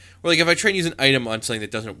like, or like if I try and use an item on something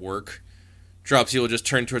that doesn't work, Dropsy will just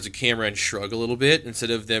turn towards the camera and shrug a little bit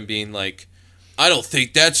instead of them being like, I don't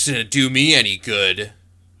think that's gonna do me any good,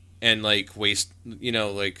 and like waste,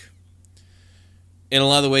 like. In a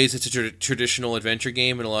lot of ways, it's a traditional adventure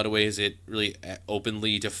game. In a lot of ways, it really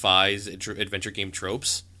openly defies adventure game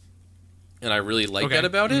tropes, and I really like that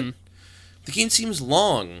about it. The game seems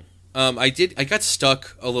long. I got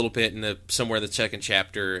stuck a little bit somewhere in the second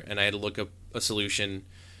chapter, and I had to look up a solution,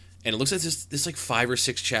 and it looks like this like 5 or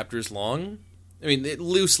 6 chapters long. I mean,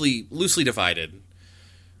 loosely divided.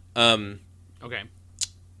 Okay.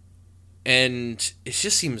 And it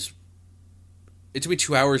just seems. It took me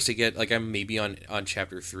 2 hours to get, like, I'm maybe on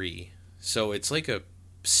chapter 3. So it's like a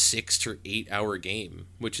 6 to 8 hour game,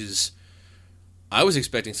 which is, I was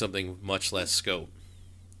expecting something with much less scope.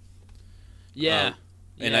 Yeah.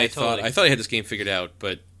 And I thought I had this game figured out,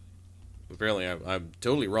 but apparently I'm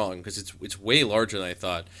totally wrong, because it's way larger than I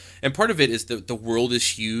thought. And part of it is the world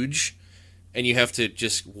is huge, and you have to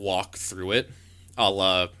just walk through it, a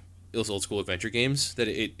la those old school adventure games that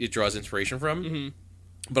it draws inspiration from. Mm-hmm.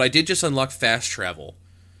 But I did just unlock fast travel.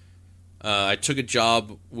 I took a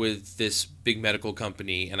job with this big medical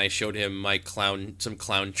company, and I showed him some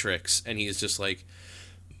clown tricks, and he's just like,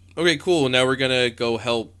 okay, cool, now we're going to go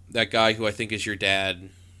help that guy who I think is your dad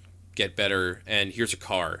get better, and here's a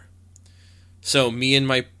car. So me and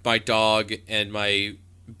my dog and my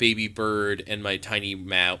baby bird and my tiny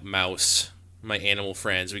mouse, my animal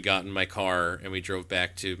friends, we got in my car, and we drove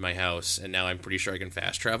back to my house, and now I'm pretty sure I can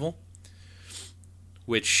fast travel.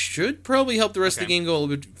 Which should probably help the rest of the game go a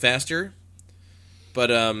little bit faster.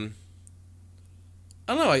 But, I don't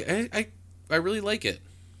know, I really like it.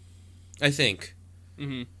 I think.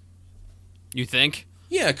 Mm-hmm. You think?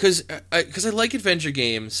 Yeah, because I like adventure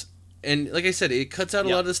games, and like I said, it cuts out a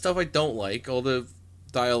lot of the stuff I don't like, all the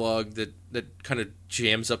dialogue that kind of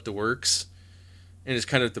jams up the works, and is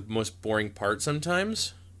kind of the most boring part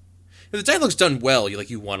sometimes. If the dialogue's done well,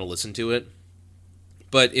 you want to listen to it.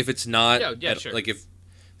 But if it's not, sure. Like if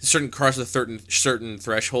crosses a certain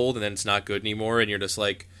threshold and then it's not good anymore, and you're just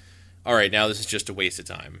like, all right, now this is just a waste of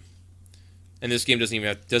time. And this game doesn't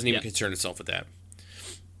even concern itself with that.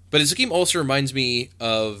 But this game also reminds me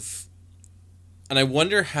of, and I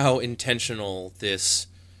wonder how intentional this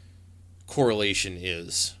correlation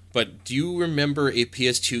is. But do you remember a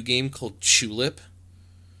PS2 game called Tulip?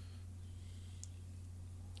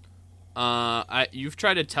 You've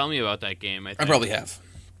tried to tell me about that game. I probably have.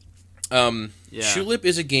 Tulip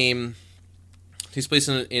is a game. Takes place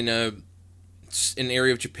in an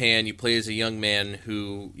area of Japan. You play as a young man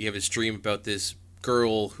who you have this dream about this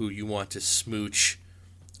girl who you want to smooch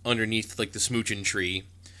underneath like the smoochin' tree,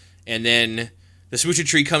 and then the smoochin'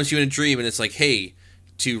 tree comes to you in a dream, and it's like, hey,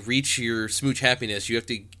 to reach your smooch happiness, you have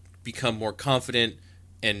to become more confident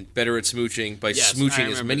and better at smooching by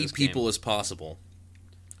smooching as many people as possible.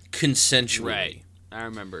 Consensually. Right. I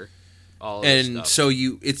remember all of this stuff. And so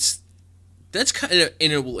that's kind of,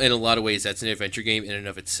 in a lot of ways, that's an adventure game in and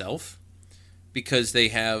of itself. Because they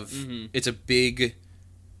have, it's a big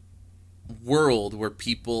world where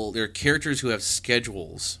there are characters who have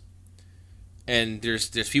schedules. And there's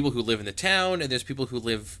people who live in the town, and there's people who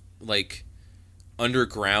live, like,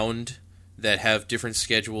 underground that have different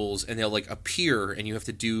schedules, and they'll like appear, and you have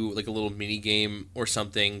to do like a little mini game or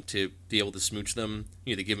something to be able to smooch them.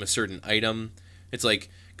 You have to give them a certain item. It's like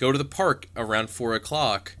go to the park around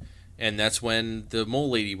 4:00, and that's when the mole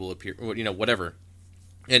lady will appear. You know, whatever.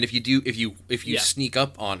 And if you sneak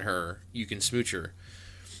up on her, you can smooch her.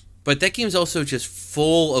 But that game's also just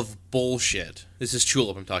full of bullshit. This is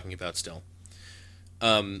Tulip I'm talking about still.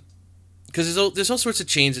 Because there's all sorts of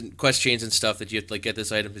chains and quest chains and stuff that you have to like get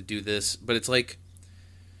this item to do this, but it's like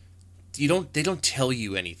they don't tell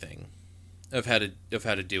you anything of how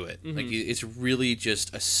to do it. Like it's really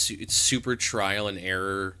just it's super trial and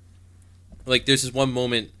error. Like there's this one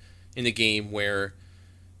moment in the game where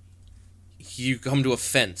you come to a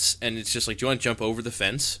fence and it's just like, do you want to jump over the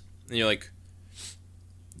fence? And you're like,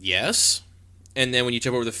 yes. And then when you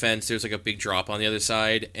jump over the fence, there's like a big drop on the other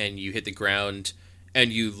side, and you hit the ground,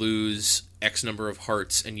 and you lose X number of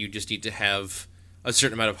hearts, and you just need to have a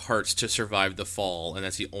certain amount of hearts to survive the fall, and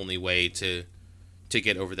that's the only way to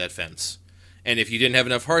get over that fence. And if you didn't have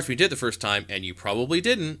enough hearts when you did it the first time, and you probably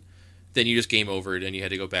didn't, then you just game overed, and you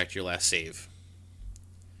had to go back to your last save.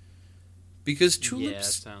 Because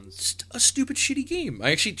Tulip's a stupid, shitty game.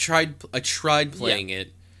 I actually tried playing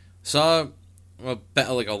it. Saw,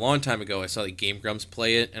 like a long time ago, I saw like Game Grumps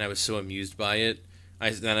play it, and I was so amused by it.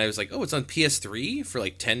 Then I was like, oh, it's on PS3 for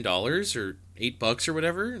like $10 or $8 or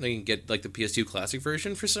whatever. They can get like the PS2 Classic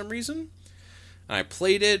version for some reason. And I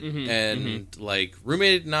played it, and like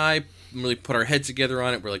roommate and I really put our heads together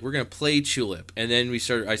on it. We're like, we're gonna play Tulip, and then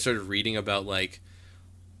I started reading about like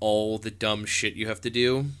all the dumb shit you have to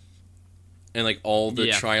do, and like all the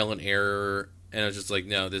trial and error. And I was just like,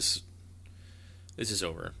 no, this is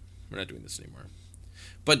over. We're not doing this anymore.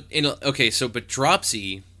 But but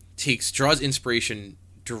Dropsy draws inspiration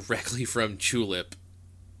directly from Tulip.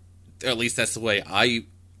 At least that's the way I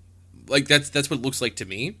like. That's what it looks like to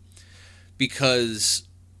me, because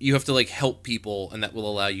you have to like help people, and that will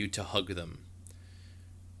allow you to hug them.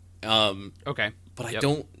 Okay, but I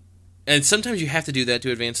don't. And sometimes you have to do that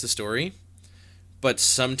to advance the story, but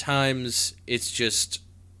sometimes it's just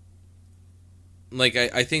like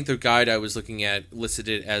I think the guide I was looking at listed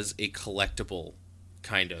it as a collectible,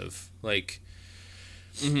 kind of like.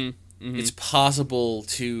 It's possible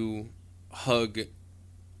to hug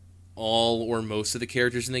all or most of the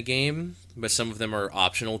characters in the game, but some of them are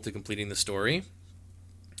optional to completing the story.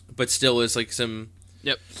 But still, is like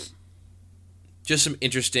just some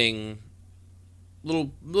interesting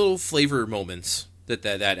little flavor moments that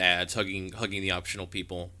adds, hugging the optional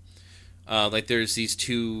people. Like there's these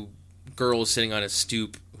two girls sitting on a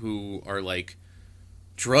stoop who are like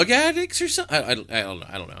drug addicts or something. I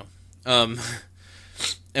don't know.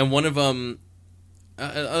 And one of them,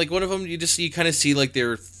 you kind of see like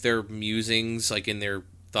their musings, like in their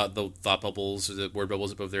thought bubbles or the word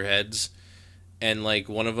bubbles above their heads, and like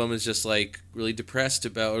one of them is just like really depressed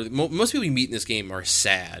about. Most people you meet in this game are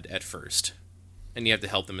sad at first, and you have to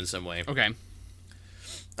help them in some way. Okay.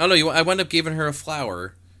 I don't know. I wound up giving her a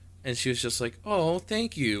flower, and she was just like, "Oh,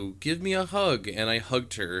 thank you. Give me a hug," and I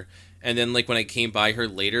hugged her. And then like when I came by her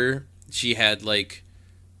later, she had like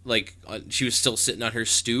she was still sitting on her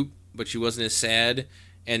stoop, but she wasn't as sad.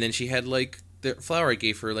 And then she had like the flower I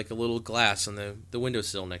gave her, like a little glass on the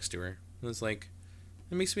windowsill next to her. And it's like,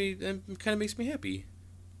 it kind of makes me happy.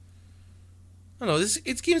 I don't know.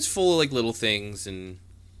 It's game's full of like little things, and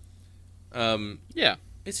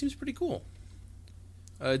it seems pretty cool.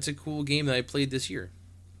 It's a cool game that I played this year.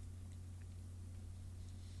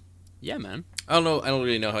 Yeah, man. I don't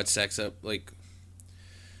really know how it stacks up. Like,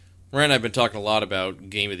 Ryan and I have been talking a lot about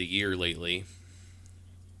Game of the Year lately.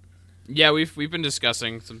 Yeah, we've been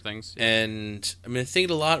discussing some things. And I've been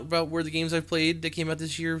thinking a lot about where the games I've played that came out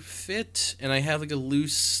this year fit. And I have like a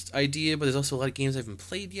loose idea, but there's also a lot of games I haven't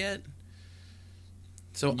played yet.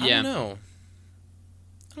 So I don't know.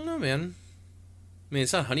 I don't know, man. I mean,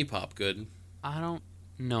 it's not Honey Pop good. I don't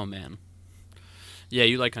know, man. Yeah,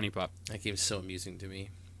 you like Honey Pop. That game's so amusing to me.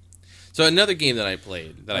 So another game that I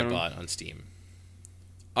played, that I bought on Steam.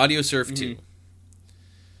 Audio Surf 2.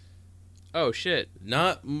 Oh, shit.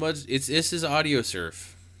 Not much. This is Audio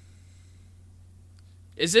Surf.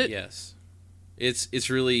 Is it? Yes. It's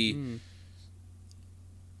really...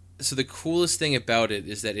 So the coolest thing about it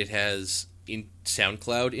is that it has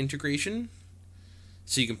SoundCloud integration.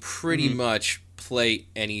 So you can pretty much play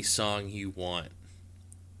any song you want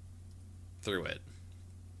through it.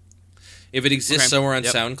 If it exists somewhere on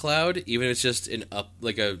SoundCloud, even if it's just a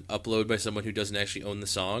upload by someone who doesn't actually own the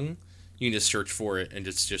song, you can just search for it and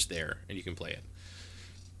it's just there and you can play it.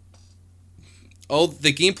 Oh,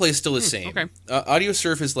 the gameplay is still the same. Okay. Audio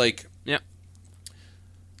Surf is like,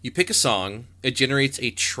 you pick a song, it generates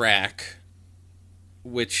a track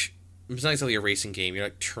which it's not exactly a racing game. You're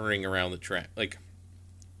not turning around the track, like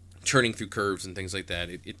turning through curves and things like that.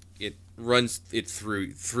 It runs it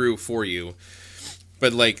through for you,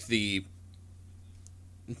 but like the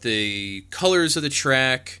colors of the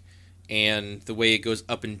track and the way it goes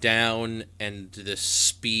up and down and the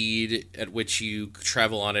speed at which you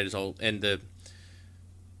travel on it is all, and the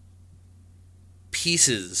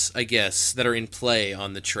pieces, I guess, that are in play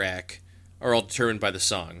on the track are all determined by the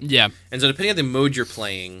song. Yeah. And so depending on the mode you're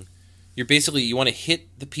playing, you want to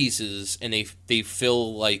hit the pieces and they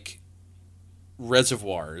fill like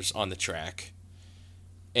reservoirs on the track.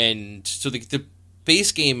 And so the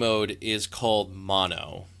base game mode is called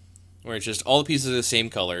mono, where it's just all the pieces are the same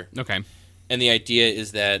color. Okay. And the idea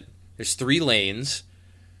is that there's 3 lanes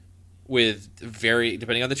with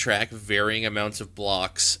depending on the track, varying amounts of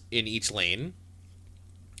blocks in each lane.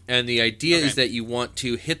 And the idea is that you want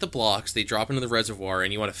to hit the blocks, they drop into the reservoir,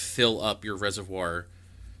 and you want to fill up your reservoir,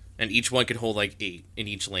 and each one can hold like 8 in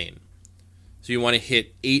each lane. So you want to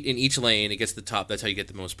hit 8 in each lane, it gets to the top, that's how you get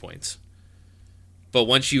the most points. But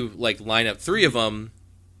once you like line up 3 of them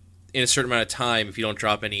in a certain amount of time, if you don't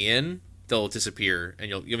drop any in, they'll disappear, and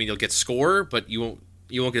you'll get score, but you won't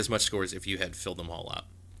get as much score as if you had filled them all up.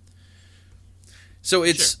 So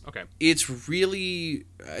it's really,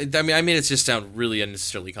 I mean, I made it just sound really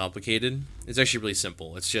unnecessarily complicated. It's actually really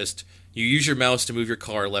simple. It's just you use your mouse to move your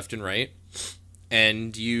car left and right,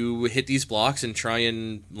 and you hit these blocks and try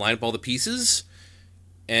and line up all the pieces.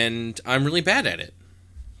 And I'm really bad at it.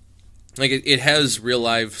 Like it has real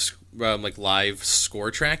live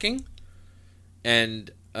score tracking,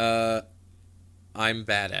 and I'm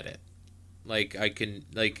bad at it. Like I can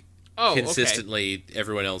consistently,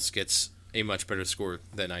 everyone else gets a much better score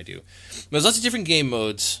than I do. There's lots of different game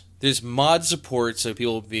modes. There's mod support, so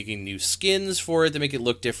people making new skins for it that make it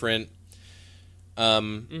look different.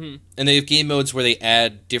 And they have game modes where they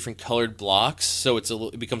add different colored blocks, so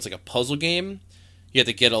it becomes like a puzzle game. You have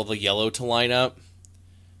to get all the yellow to line up.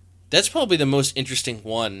 That's probably the most interesting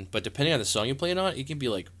one, but depending on the song you play it on, it can be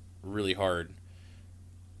like really hard.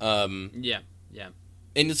 Yeah.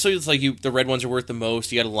 And so it's like the red ones are worth the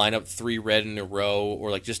most. You got to line up 3 red in a row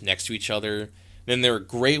or like just next to each other. Then there are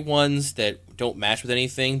gray ones that don't match with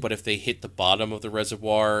anything, but if they hit the bottom of the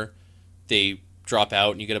reservoir, they drop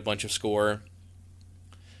out and you get a bunch of score.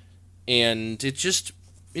 And it just,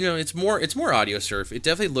 it's more audio surf. It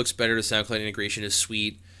definitely looks better. The SoundCloud integration is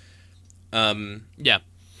sweet. Yeah.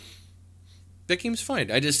 That game's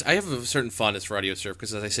fine. I have a certain fondness for audio surf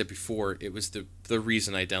because, as I said before, it was the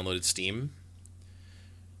reason I downloaded Steam.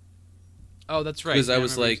 Oh, that's right. Because I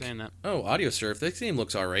was like, oh, audio surf, that game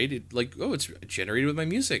looks alright. It's generated with my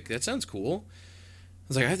music. That sounds cool. I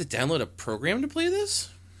was like, I have to download a program to play this?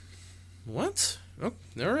 What? Oh,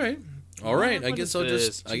 alright. Alright, I guess I'll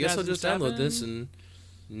just download this and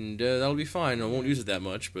that'll be fine. I won't use it that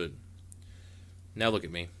much, but now look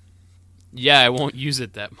at me. Yeah, I won't use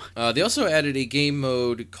it that much. They also added a game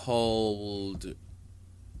mode called,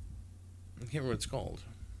 I can't remember what it's called.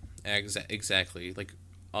 Exactly. Like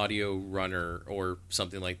Audio Runner or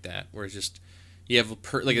something like that, where it's just you have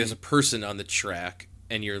there's a person on the track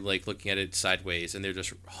and you're like looking at it sideways and they're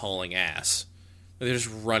just hauling ass. They're just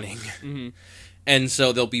running. Mm-hmm. And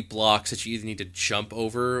so there'll be blocks that you either need to jump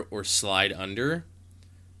over or slide under.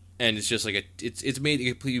 And it's just like it's made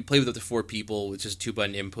you play with up to 4 people. It's just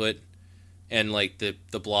 2-button input, and like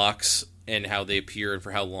the blocks and how they appear and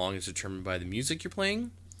for how long is determined by the music you're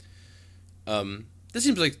playing. That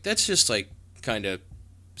seems like that's just like kind of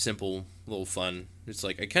simple, little fun. It's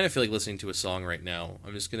like I kind of feel like listening to a song right now.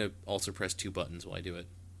 I'm just gonna also press 2 buttons while I do it.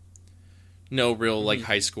 No real like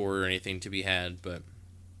high score or anything to be had, but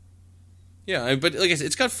yeah. But like I said,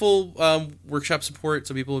 it's got full workshop support,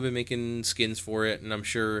 so people have been making skins for it, and I'm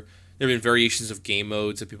sure there have been variations of game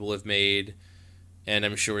modes that people have made, and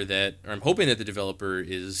I'm hoping that the developer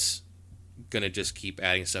is gonna just keep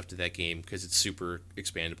adding stuff to that game because it's super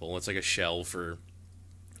expandable. It's like a shell for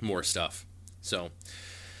more stuff. So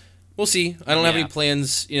we'll see. I don't have any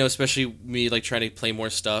plans, especially me like trying to play more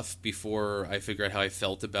stuff before I figure out how I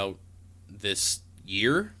felt about this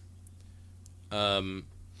year. I'm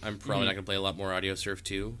probably not going to play a lot more Audio Surf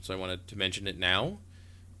 2, so I wanted to mention it now.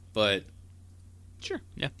 But sure,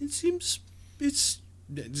 yeah. It seems it's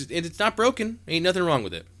not broken. Ain't nothing wrong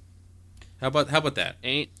with it. How about that?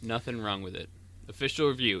 Ain't nothing wrong with it. Official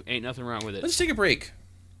review. Ain't nothing wrong with it. Let's take a break.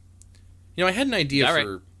 I had an idea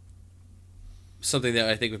for something that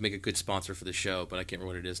I think would make a good sponsor for the show, but I can't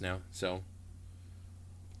remember what it is now. So.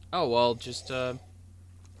 Oh well, just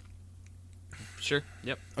sure.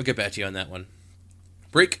 Yep. I'll get back to you on that one.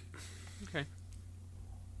 Break. Okay.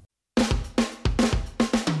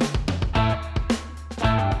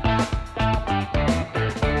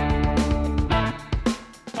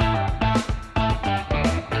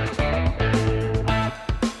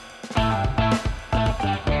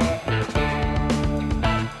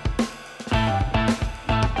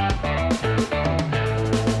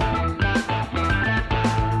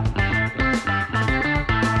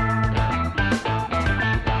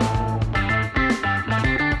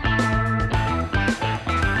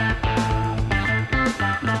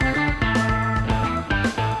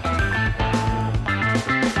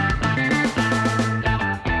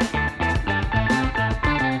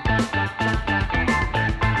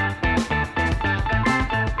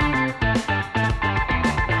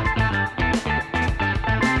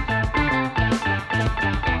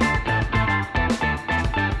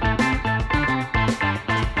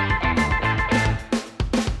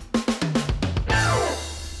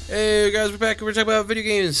 guys, we're back and we're talking about video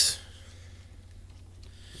games.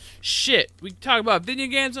 Shit, we talk about video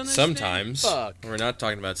games on this Sometimes. thing? Fuck. We're not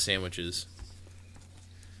talking about sandwiches.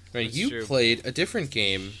 Right, That's you true. played a different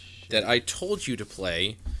game that I told you to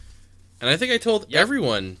play, and I think I told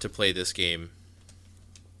everyone to play this game.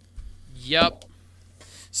 Yep.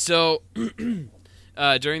 So,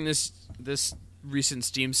 during this recent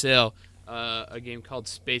Steam sale, a game called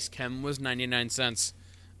Spacechem was 99 cents,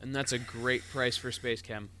 and that's a great price for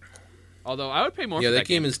Spacechem. Although I would pay more for that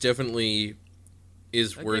game is definitely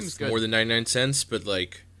That worth game's good. more than 99 cents, but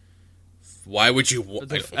like, why would you?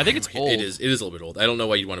 I think it's old. It is a little bit old. I don't know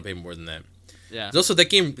why you'd want to pay more than that. Yeah. There's also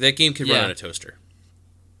that game could run on a toaster.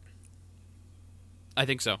 I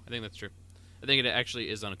think so. I think that's true. I think it actually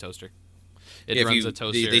is on a toaster. It Yeah, runs a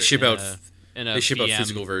toaster. They ship out out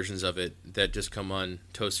physical versions of it that just come on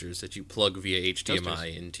toasters that you plug via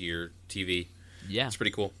HDMI into your TV. Yeah. It's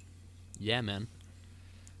pretty cool. Yeah, man.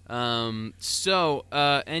 Anywho,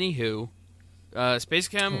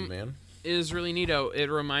 Spacechem is really neato.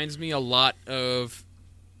 It reminds me a lot of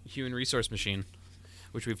Human Resource Machine,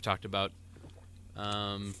 which we've talked about.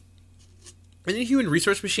 And the Human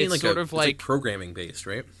Resource Machine, it's it's like programming based,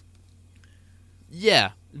 right? Yeah,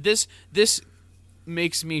 this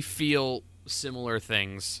makes me feel similar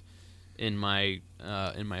things in my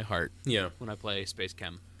heart. Yeah. When I play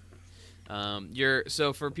Spacechem.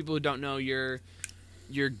 So for people who don't know, you're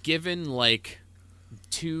given like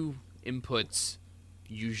 2 inputs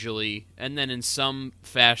usually, and then in some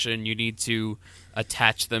fashion you need to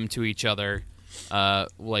attach them to each other,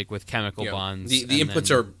 like with chemical bonds. The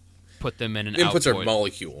inputs are put them in an inputs are output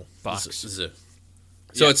molecule box.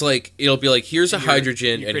 So it's like it'll be like here's a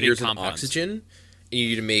hydrogen and here's compounds. an oxygen, and you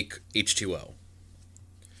need to make H2O.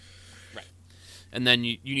 Right. And then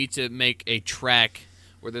you need to make a track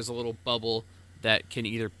where there's a little bubble that can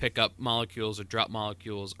either pick up molecules or drop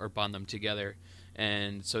molecules or bond them together.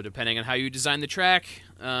 And so depending on how you design the track,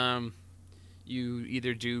 you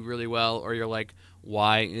either do really well or you're like,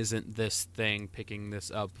 why isn't this thing picking this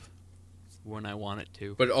up when I want it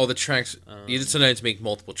to? But all the tracks, you sometimes make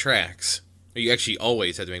multiple tracks. Or you actually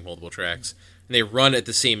always have to make multiple tracks, and they run at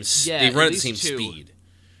the same. They run at the same speed,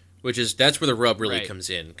 that's where the rub really comes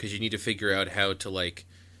in, because you need to figure out how to like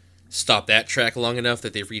stop that track long enough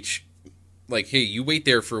that they reach. Like, hey, you wait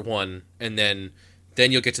there for one, and then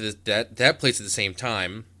you'll get to that place at the same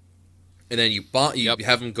time, and then you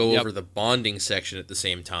have them go over the bonding section at the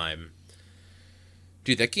same time.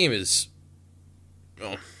 Dude, that game is.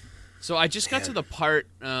 Oh. So I just got to the part,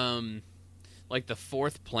 like the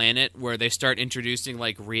 4th planet, where they start introducing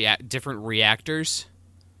like different reactors,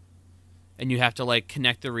 and you have to like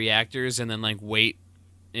connect the reactors and then like wait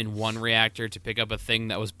in one reactor to pick up a thing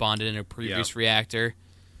that was bonded in a previous reactor.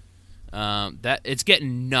 That it's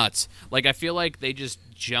getting nuts. Like I feel like they just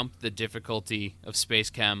jumped the difficulty of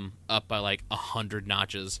Spacechem up by like 100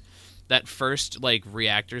 notches. That first like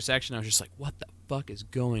reactor section, I was just like, what the fuck is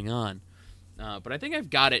going on? But I think I've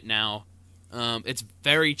got it now. It's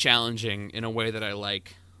very challenging in a way that I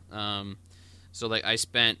like. So like I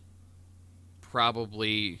spent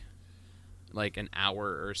probably like an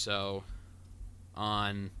hour or so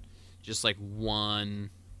on just like one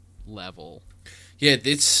level. Yeah,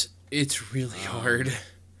 it's really hard.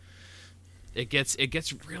 It gets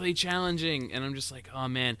really challenging, and I'm just like, oh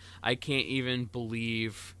man, I can't even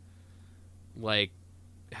believe like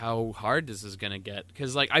how hard this is gonna get,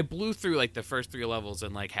 because like I blew through like the first 3 levels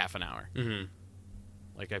in like half an hour. Mm-hmm.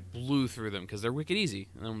 Like I blew through them because they're wicked easy,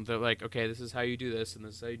 and they're like, okay, this is how you do this, and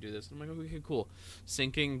this is how you do this. And I'm like, okay, cool.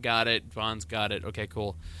 Sinking, got it. Bonds, got it. Okay,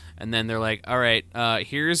 cool. And then they're like, all right,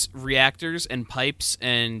 here's reactors and pipes,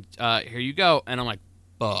 and here you go. And I'm like,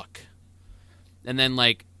 fuck. And then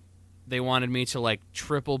like they wanted me to like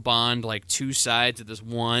triple bond like 2 sides of this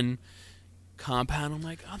one compound. I'm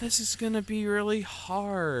like, oh, this is gonna be really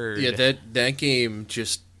hard. Yeah, that game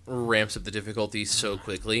just ramps up the difficulty so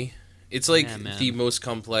quickly. It's like the most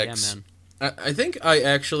complex. Yeah, man. I think I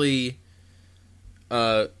actually,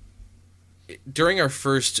 during our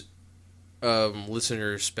first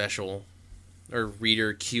listener special or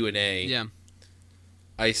reader Q&A,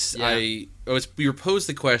 we were posed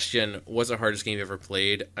the question, "What's the hardest game you ever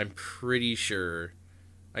played?" I'm pretty sure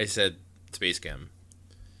I said Spacechem.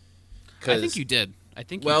 I think you did.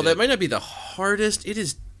 Well, that might not be the hardest. It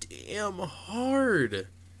is damn hard.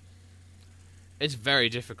 It's very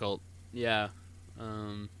difficult. Yeah.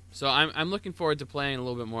 So I'm looking forward to playing a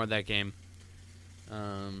little bit more of that game.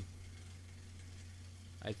 I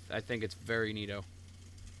think it's very neato.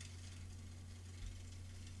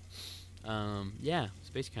 Yeah,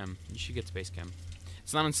 Spacechem. You should get Spacechem.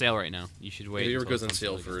 It's not on sale right now. You should wait. It never goes on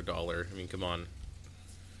sale for $1. I mean, come on.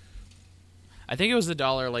 I think it was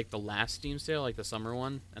 $1 like the last Steam sale, like the summer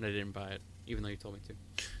one, and I didn't buy it, even though you told me to.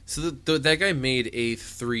 So that guy made a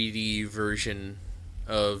 3D version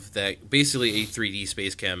of that, basically a 3D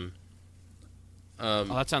Spacechem.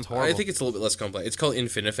 That sounds horrible. I think it's a little bit less complex. It's called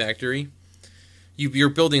Infinifactory. You're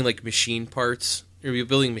building like machine parts, or you're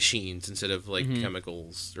building machines instead of like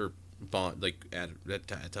chemicals or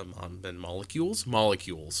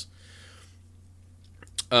molecules.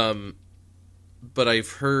 But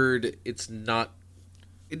I've heard it's not.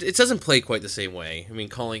 It doesn't play quite the same way. I mean,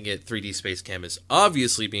 calling it 3D Spacechem is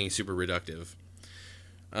obviously being super reductive.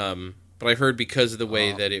 But I've heard because of the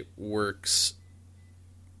way that it works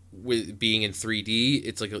with being in 3D,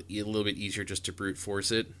 it's like a little bit easier just to brute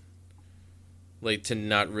force it. Like, to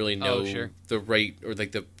not really know the right, or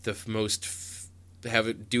like the most, have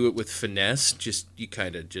it do it with finesse. Just, you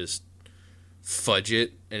kind of just fudge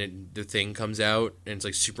it, and the thing comes out, and it's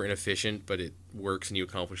like super inefficient, but it works and you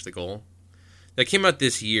accomplish the goal. That came out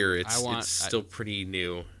this year. It's still pretty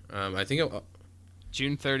new. I think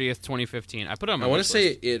June 30th, 2015. I put it on my I want to say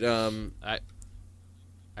it.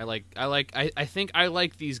 I think I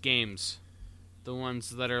like these games, the ones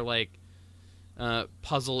that are like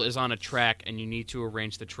puzzle is on a track and you need to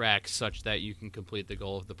arrange the track such that you can complete the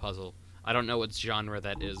goal of the puzzle. I don't know what genre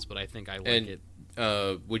that is, but I think I like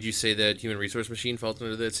it. Would you say that Human Resource Machine falls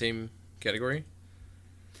under that same category?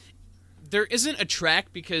 There isn't a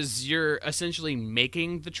track because you're essentially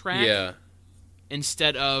making the track. Yeah.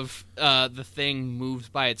 Instead of the thing moves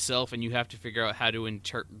by itself and you have to figure out how to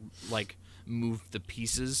move the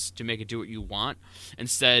pieces to make it do what you want.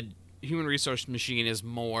 Instead, Human Resource Machine is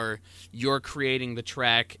more you're creating the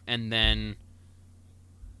track and then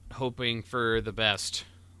hoping for the best.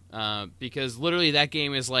 Because literally that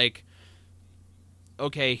game is like,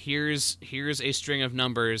 okay, here's a string of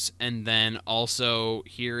numbers, and then also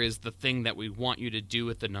here is the thing that we want you to do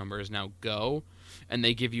with the numbers. Now go. And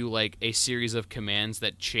they give you like a series of commands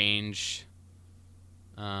that change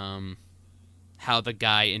how the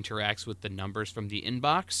guy interacts with the numbers from the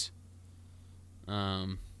inbox.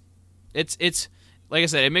 It's like I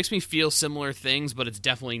said, it makes me feel similar things, but it's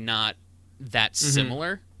definitely not that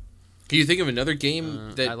similar. Can you think of another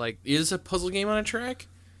game that is a puzzle game on a track?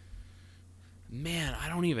 Man, I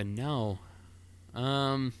don't even know.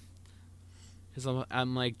 Because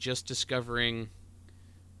I'm like just discovering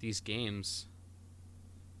these games.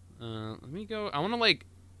 Let me go. I want to like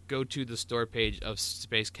go to the store page of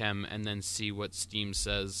Spacechem and then see what Steam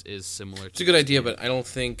says is similar. It's a good idea, but I don't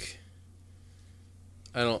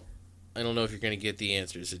know if you're going to get the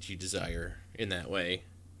answers that you desire in that way.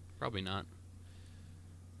 Probably not.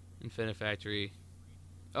 Infinifactory.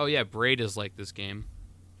 Oh yeah, Braid is like this game.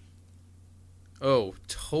 Oh,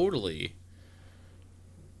 totally.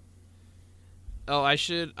 Oh, I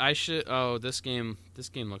should. Oh, this game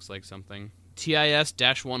looks like something.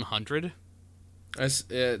 TIS-100.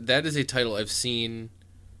 That is a title I've seen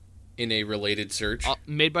in a related search.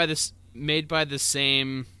 Made by the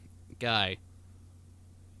same guy.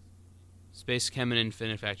 Spacechem and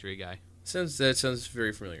Infinifactory guy. That sounds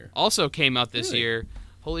very familiar. Also came out this year.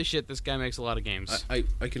 Holy shit, this guy makes a lot of games. I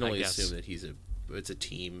can only assume that it's a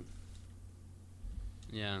team.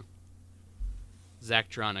 Yeah.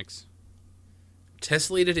 Zachtronics.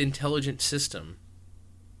 Tessellated Intelligent System.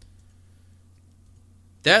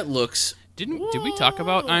 That looks... Did we talk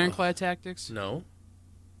about Ironclad Tactics? No.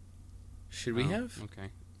 Should we have? Okay.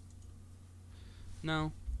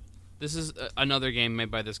 No. This is another game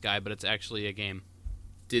made by this guy, but it's actually a game.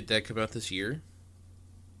 Did that come out this year?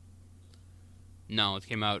 No, it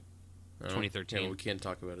came out 2013. Yeah, we can't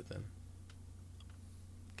talk about it then.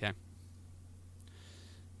 Okay.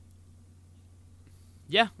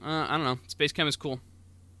 Yeah, I don't know. Spacechem is cool.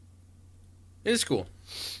 It is cool.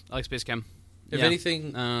 I like Spacechem. If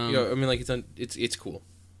anything, I mean, like it's cool.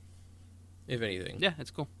 If anything, yeah, it's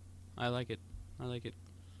cool. I like it.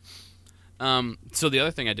 So the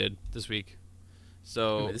other thing I did this week.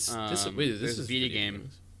 So this is a video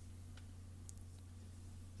game.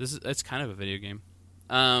 It's kind of a video game.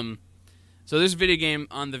 So there's a video game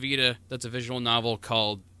on the Vita that's a visual novel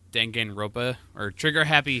called Danganronpa or Trigger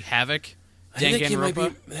Happy Havoc.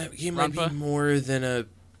 Danganronpa. That game might be more than a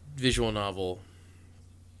visual novel.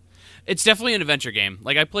 It's definitely an adventure game.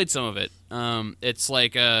 Like, I played some of it. It's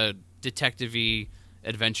like a detective-y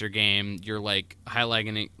adventure game. You're like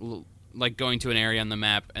highlighting, like going to an area on the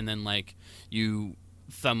map, and then like you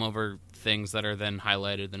thumb over things that are then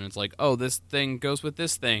highlighted, and it's like, oh, this thing goes with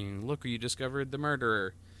this thing. Look, you discovered the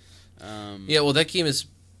murderer. Yeah, well, that game is.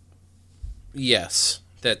 Yes,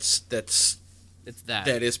 that's. It's that.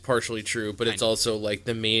 That is partially true, but it's also like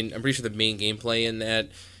the main. I'm pretty sure the main gameplay in that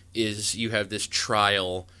is you have this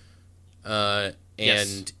trial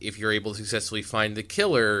And if you're able to successfully find the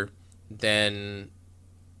killer, then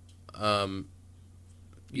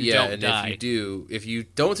you don't die. If you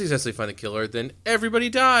don't successfully find the killer, then everybody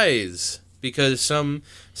dies because some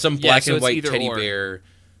black and white teddy bear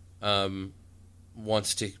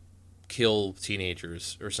wants to kill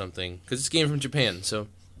teenagers or something because it's a game from Japan. So,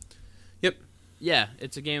 yep. Yeah,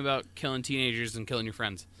 it's a game about killing teenagers and killing your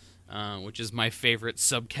friends, which is my favorite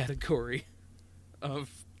subcategory of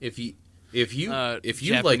if you like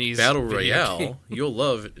Japanese Battle video Royale, game. You'll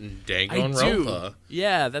love Danganronpa.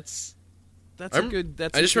 Yeah, that's a good.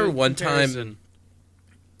 That's I just remember one time.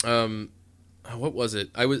 What was it?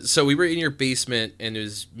 We were in your basement, and it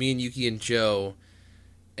was me and Yuki and Joe,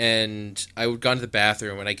 and I had gone to the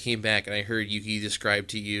bathroom, and I came back, and I heard Yuki describe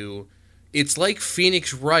to you, it's like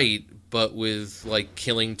Phoenix Wright, but with like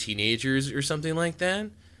killing teenagers or something like that.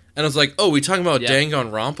 And I was like, oh, we talking about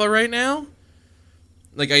Danganronpa right now?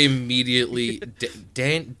 Like, I immediately...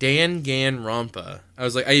 Danganronpa. I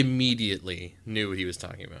was like, I immediately knew what he was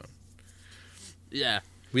talking about. Yeah.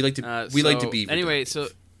 We like to be... Anyway, so...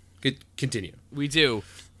 Continue. We do.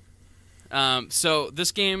 So,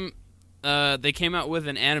 this game... they came out with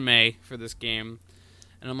an anime for this game.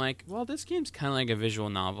 And I'm like, well, this game's kind of like a visual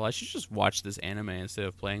novel. I should just watch this anime instead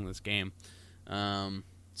of playing this game.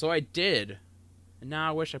 So I did. And now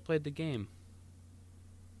I wish I played the game.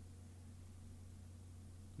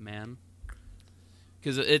 Man,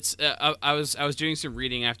 because it's I was doing some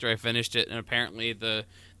reading after I finished it, and apparently the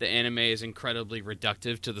anime is incredibly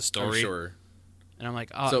reductive to the story. Oh, sure. And I'm like,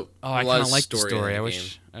 I kind of like the story. I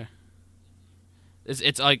wish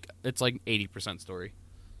it's like 80% story.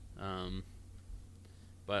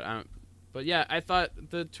 But yeah, I thought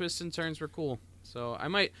the twists and turns were cool, so I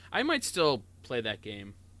might still play that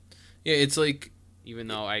game. Yeah, it's like even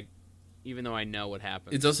though I know what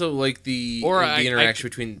happens. It's also like the interaction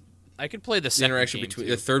between. I could play the interaction between.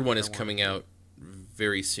 The third one is coming out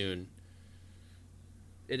very soon.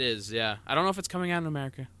 It is, yeah. I don't know if it's coming out in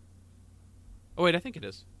America. Oh wait, I think it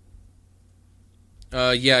is.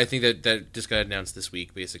 Yeah, I think that just got announced this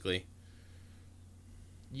week, basically.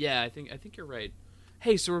 Yeah, I think you're right.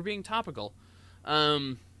 Hey, so we're being topical.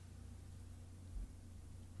 Yeah,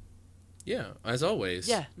 as always.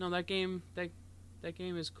 Yeah, no, that game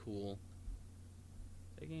is cool.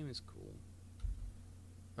 That game is cool.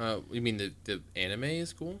 You mean the anime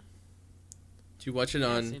is cool? Did you watch it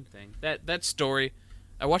on... Same thing. That story,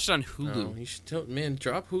 I watched it on Hulu. Oh, you should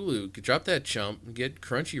drop Hulu. Drop that chump and get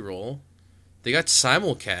Crunchyroll. They got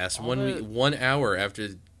simulcast 1 hour after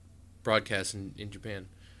broadcast in Japan.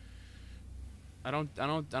 I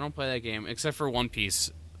don't play that game except for One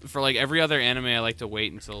Piece. For like every other anime, I like to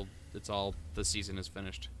wait until the season is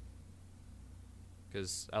finished.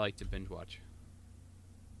 Because I like to binge watch.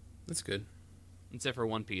 That's good. Except for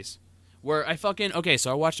One Piece. Where I so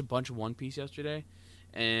I watched a bunch of One Piece yesterday,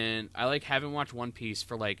 and I haven't watched One Piece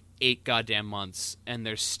for 8 goddamn months, and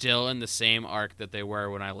they're still in the same arc that they were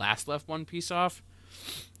when I last left One Piece off,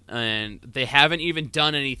 and they haven't even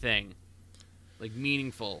done anything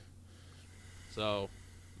meaningful. So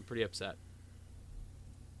I'm pretty upset.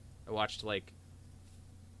 I watched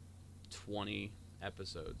 20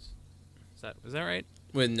 episodes. Is that right?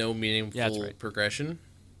 With no meaningful progression?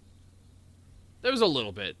 There was a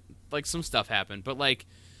little bit. Some stuff happened, but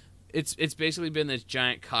it's basically been this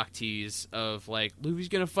giant cock tease of Luffy's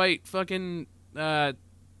gonna fight fucking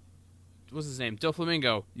what's his name?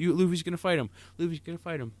 Doflamingo. Luffy's gonna fight him.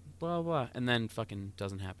 Blah blah, and then fucking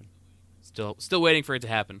doesn't happen. Still waiting for it to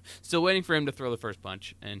happen. Still waiting for him to throw the first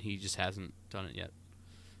punch, and he just hasn't done it yet.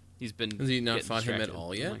 Has he not fought him at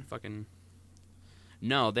all yet?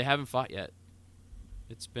 No, they haven't fought yet.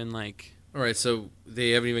 It's been Alright, so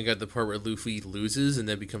they haven't even got the part where Luffy loses and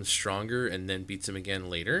then becomes stronger and then beats him again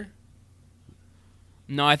later?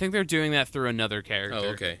 No, I think they're doing that through another character.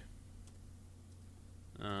 Oh, okay.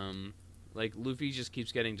 Luffy just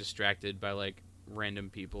keeps getting distracted by random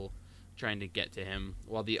people trying to get to him,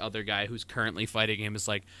 while the other guy who's currently fighting him is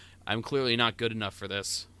I'm clearly not good enough for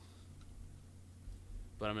this.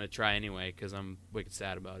 But I'm going to try anyway, because I'm wicked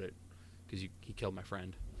sad about it. Because he killed my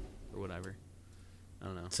friend. Or whatever. I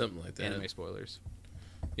don't know. Something like that. Anime spoilers.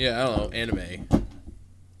 Yeah, I don't know. Anime.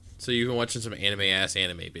 So you've been watching some anime-ass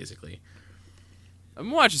anime, basically. I've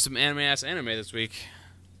been watching some anime-ass anime this week.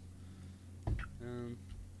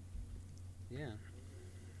 Yeah.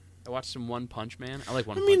 I watched some One Punch Man. I like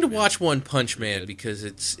One Punch Man. I mean to watch One Punch Man because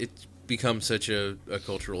it's become such a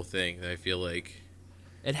cultural thing that I feel like...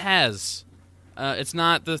 It has. It's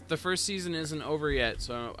not... The first season isn't over yet,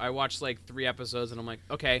 so I watched 3 episodes and I'm like,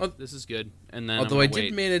 okay, this is good. And then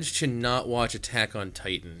did manage to not watch Attack on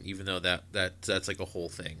Titan, even though that's a whole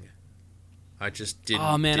thing. I just didn't.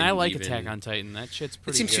 Oh man, I like even... Attack on Titan. That shit's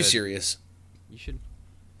pretty. It seems good. too serious. You should.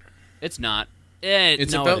 It's not.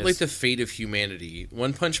 It's about like the fate of humanity.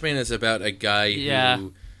 One Punch Man is about a guy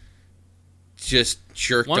who just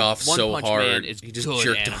jerked off so hard. He just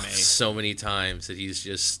jerked off so many times that he's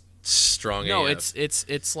just strong. No,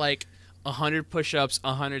 it's like 100 push-ups,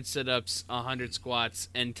 100 sit-ups, 100 squats,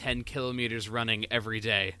 and 10 kilometers running every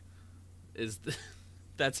day.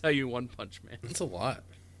 That's how you One Punch Man. That's a lot.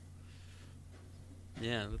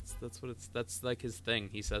 Yeah, that's like his thing.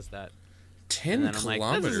 He says that. 10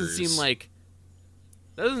 kilometers. Like,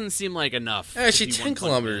 that doesn't seem like enough. Actually, 10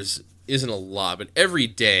 kilometers isn't a lot, but every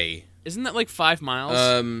day. Isn't that like 5 miles?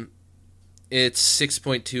 It's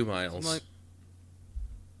 6.2 miles.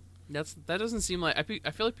 That doesn't seem like. I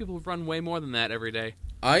feel like people run way more than that every day.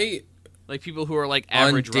 Like people who are like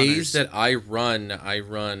average runners. On runners. days that I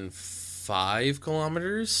run 5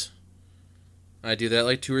 kilometers. I do that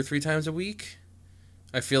like 2 or 3 times a week.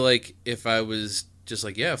 I feel like if I was just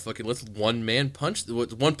like, yeah, fucking let's One Punch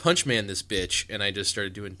Man this bitch, and I just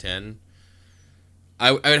started doing 10. I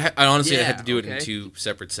honestly I'd have to do it in 2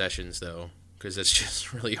 separate sessions though, because that's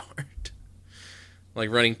just really hard. Like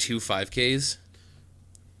running 2 5Ks.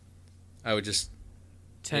 I would just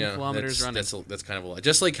 10 kilometers running. That's kind of a lot.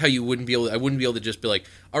 Just like how I wouldn't be able to just be like,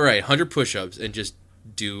 all right, 100 push-ups and just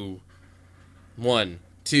do 1,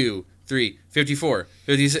 2, 3, 54,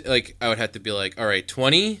 56. Like I would have to be like, all right,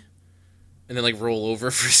 20, and then like roll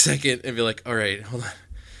over for a second and be like, all right, hold on,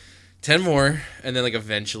 10 more, and then like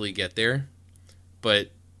eventually get there.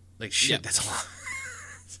 But like shit, that's a lot.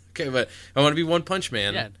 Okay, but I want to be One Punch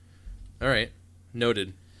Man. Yeah. All right,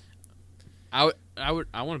 noted. I want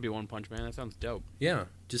to be One Punch Man. That sounds dope. Yeah,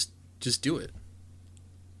 just do it.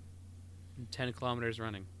 10 kilometers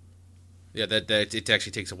running. Yeah, that it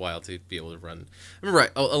actually takes a while to be able to run. I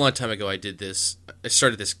remember a long time ago I did this. I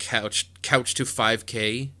started this couch to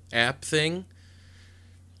 5K app thing,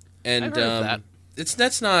 and I've heard of that.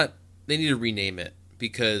 That's not. They need to rename it,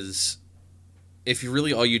 because if you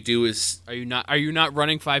really all you do is are you not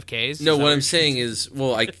running 5Ks? No, what I'm saying is,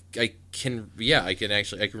 well, I can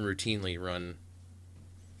routinely run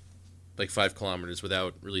like 5 kilometers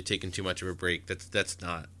without really taking too much of a break. That's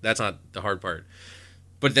not the hard part.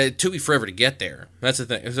 But it took me forever to get there. That's the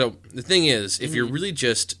thing. So the thing is, if you're really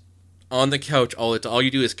just on the couch, all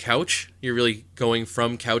you do is couch. You're really going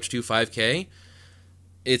from couch to 5K.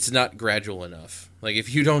 It's not gradual enough. Like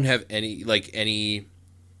if you don't have you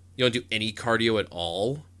don't do any cardio at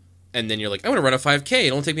all, and then you're like, I want to run a 5K.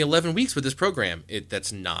 It'll take me 11 weeks with this program.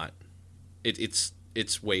 That's not. It's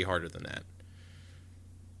way harder than that.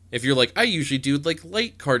 If you're like, I usually do like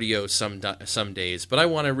light cardio some days, but I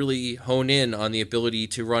want to really hone in on the ability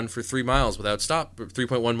to run for 3.1 miles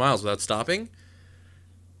without stopping.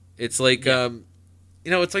 It's like,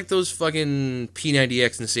 it's like those fucking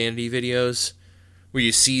P90X Insanity videos where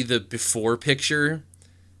you see the before picture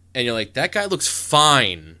and you're like, that guy looks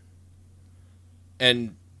fine.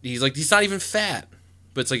 And he's like, he's not even fat.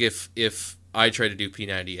 But it's like if I tried to do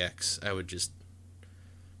P90X, I would just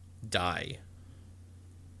die.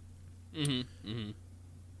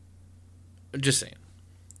 Just saying.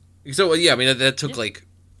 So yeah, I mean that took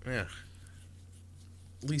at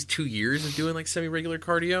least 2 years of doing like semi-regular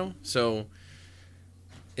cardio. So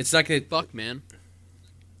it's not gonna fuck, man.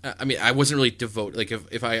 I mean, I wasn't really devoted. Like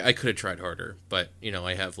if I could have tried harder, but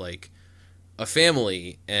I have like a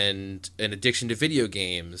family and an addiction to video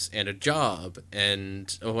games and a job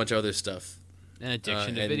and a bunch of other stuff. An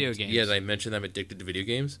addiction to video games. Yeah, did I mention I'm addicted to video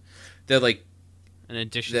games? That like. In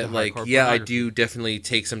addition to I do definitely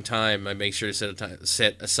take some time. I make sure to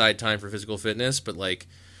set aside time for physical fitness. But like,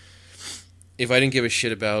 if I didn't give a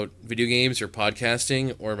shit about video games or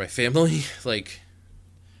podcasting or my family, like,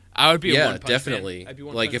 I would be a One Punch definitely. I'd be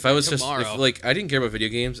One Punch if I was tomorrow. Just if I didn't care about video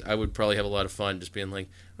games, I would probably have a lot of fun just being like,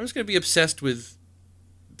 I'm just gonna be obsessed with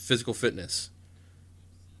physical fitness.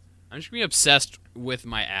 I'm just gonna be obsessed with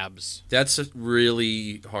my abs. That's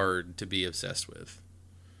really hard to be obsessed with.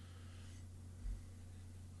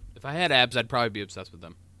 If I had abs, I'd probably be obsessed with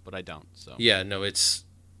them, but I don't. So yeah, no, it's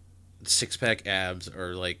 6-pack abs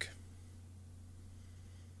are like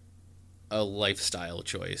a lifestyle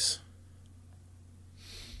choice.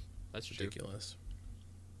 That's ridiculous.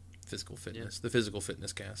 Physical fitness, the Physical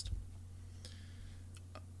Fitness Cast.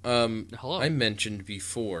 Hello. I mentioned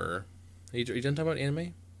before. Are you done talking about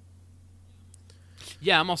anime?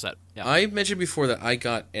 Yeah, I'm all set. Yeah. I mentioned before that I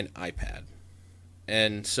got an iPad,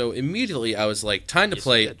 and so immediately I was like, time to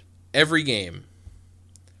play every game.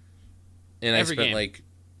 And I spent like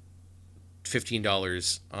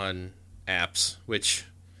 $15 on apps, which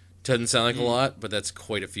doesn't sound like a lot, but that's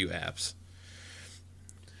quite a few apps.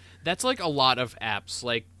 That's like a lot of apps.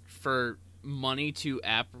 Like for money to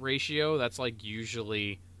app ratio, that's like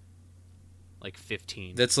usually like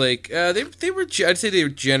 15. That's like they were. I'd say they were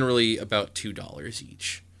generally about $2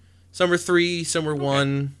 each. Some were $3, some were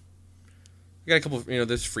 $1. I got a couple.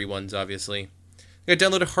 There's free ones, obviously. I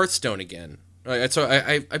downloaded Hearthstone again. So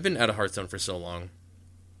I've been out of Hearthstone for so long.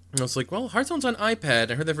 And I was like, well, Hearthstone's on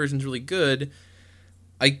iPad. I heard that version's really good.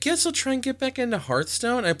 I guess I'll try and get back into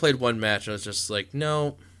Hearthstone. I played one match, and I was just like,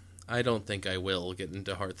 no, I don't think I will get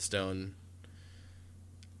into Hearthstone.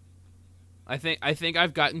 I think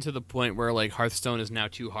I've gotten to the point where like Hearthstone is now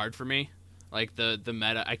too hard for me. Like the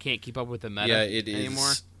meta, I can't keep up with the meta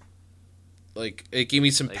anymore. Like it gave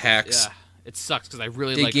me some packs. Yeah, it sucks because I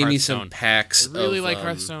really like Hearthstone. It gave me some packs. I really like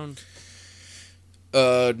Hearthstone.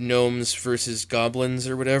 Gnomes versus goblins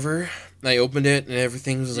or whatever. And I opened it and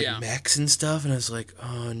everything was like mechs and stuff, and I was like,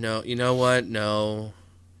 oh no, you know what? No.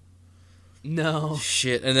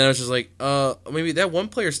 Shit. And then I was just like, maybe that one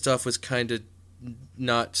player stuff was kind of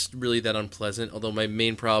not really that unpleasant, although my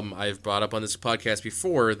main problem I've brought up on this podcast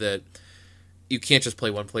before, that you can't just play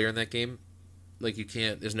one player in that game. Like, you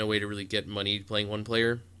can't, there's no way to really get money playing one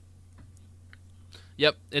player.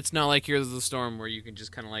 Yep, it's not like Heroes of the Storm where you can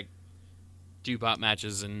just kind of like do bot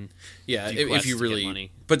matches and if you really get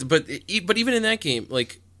money. But even in that game,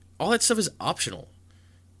 like, all that stuff is optional.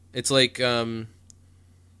 It's like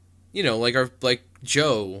like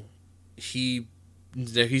Joe, he's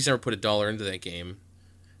never put $1 into that game,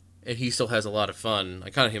 and he still has a lot of fun. I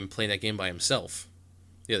caught him playing that game by himself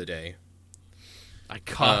the other day. I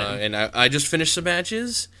caught him. And I just finished some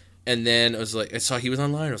matches, and then I was like, I saw he was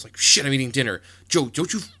online. I was like, shit, I'm eating dinner. Joe,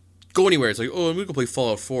 don't you go anywhere. It's like, oh, I'm going to go play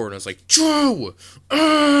Fallout 4. And I was like, Joe!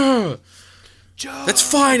 Joe! That's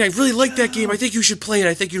fine. I really like that game. I think you should play it.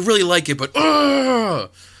 I think you'd really like it, but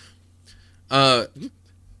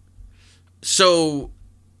So,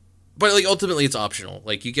 but like ultimately it's optional.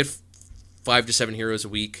 Like, you get 5 to 7 heroes a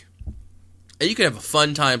week, and you can have a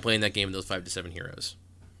fun time playing that game with those 5 to 7 heroes.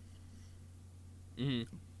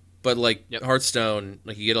 Mm-hmm. But like Hearthstone,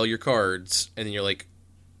 like, you get all your cards, and then you're like,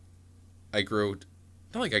 I grow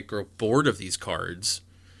bored of these cards,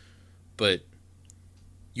 but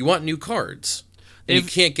you want new cards. And you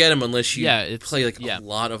can't get them unless you play a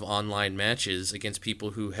lot of online matches against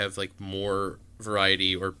people who have like more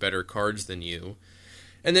variety or better cards than you.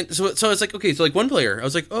 And then so it's like, okay, so like one player, I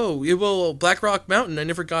was like, oh, well, Blackrock Mountain, I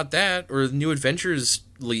never got that, or the New Adventures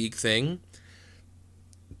League thing.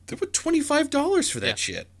 They put $25 for that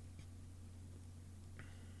shit.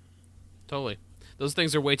 Totally. Those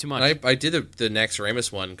things are way too much. I did the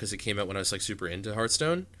Naxxramas one because it came out when I was like super into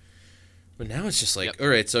Hearthstone. But now it's just like, all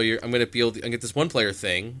right, so I'm gonna be able to get this one player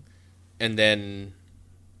thing, and then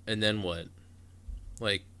what?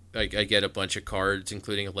 Like, I get a bunch of cards,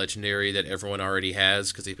 including a legendary that everyone already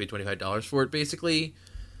has because they paid $25 for it, basically.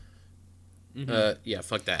 Mm-hmm.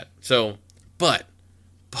 Fuck that. So, but,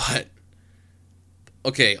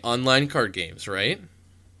 okay, online card games, right?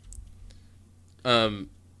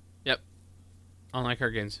 Yep. Online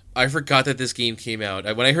card games. I forgot that this game came out.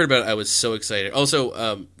 When I heard about it, I was so excited.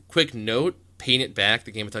 Also, quick note, Paint It Back,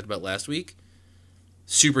 the game I talked about last week,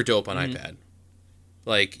 super dope on iPad.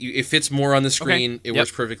 Like, it fits more on the screen. Okay. It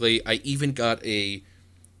works perfectly. I even got a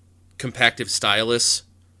compactive stylus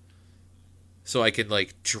so I could,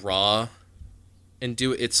 like, draw and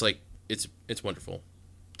do it. It's, like, it's wonderful.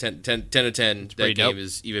 10 out of 10. That game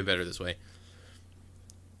is even better this way.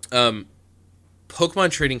 Pokemon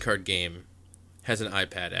trading card game has an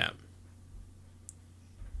iPad app.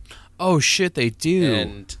 Oh, shit, they do.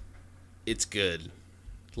 And it's good.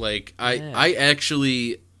 Like, I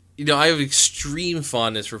actually... I have extreme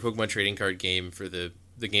fondness for Pokemon trading card game for the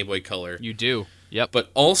Game Boy Color. You do. Yep.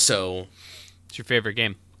 But also... It's your favorite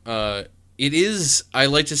game. It is... I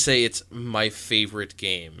like to say it's my favorite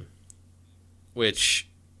game. Which...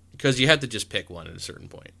 Because you have to just pick one at a certain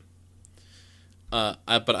point. But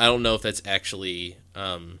I don't know if that's actually...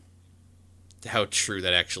 how true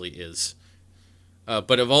that actually is.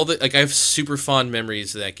 But of all the... Like, I have super fond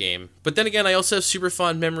memories of that game. But then again, I also have super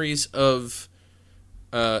fond memories of...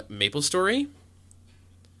 Maple Story?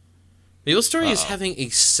 Maple Story is having a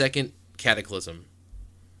second Cataclysm.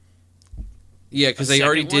 Yeah, because they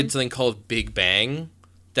already did something called Big Bang.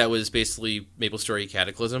 That was basically Maple Story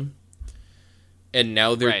Cataclysm. And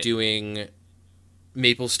now they're doing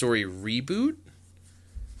Maple Story Reboot.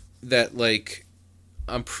 That, like...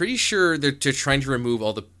 I'm pretty sure they're trying to remove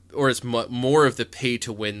all the... Or it's more of the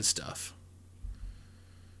pay-to-win stuff.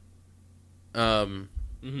 So,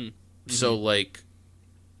 like...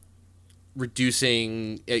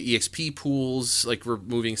 reducing EXP pools, like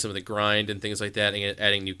removing some of the grind and things like that, and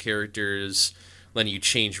adding new characters. letting you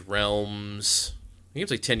change realms. The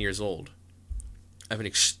game's like 10 years old. I have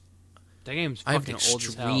that game's fucking old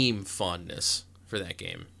as hell. Extreme fondness for that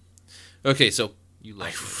game. Okay, so You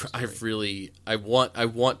love I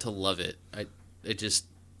want to love it. It's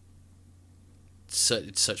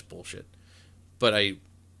such bullshit. But I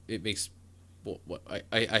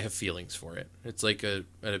have feelings for it. It's like an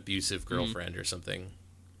abusive girlfriend or something.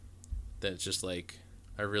 That's just like,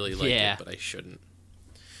 I really like it, but I shouldn't.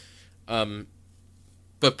 But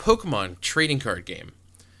Pokemon trading card game.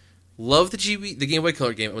 Love the Game Boy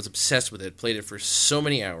Color game. I was obsessed with it. Played it for so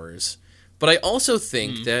many hours. But I also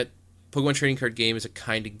think that Pokemon trading card game is a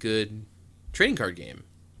kind of good trading card game,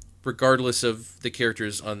 regardless of the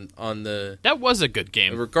characters on the. That was a good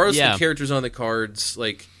game. Regardless of the characters on the cards,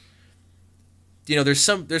 like, you know, there's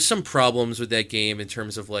some problems with that game in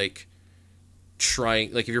terms of like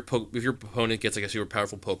trying, like, if your opponent gets like a super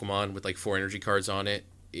powerful Pokemon with like 4 energy cards on it,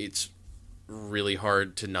 it's really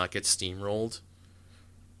hard to not get steamrolled.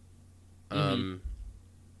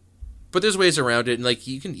 But there's ways around it, and like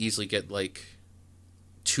you can easily get like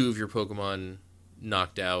 2 of your Pokemon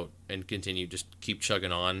knocked out and just keep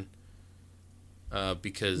chugging on.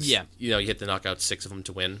 Because you know, you have to knock out 6 of them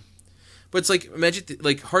to win. But it's like Magic,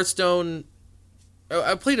 like Hearthstone.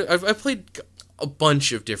 I've played a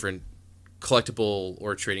bunch of different collectible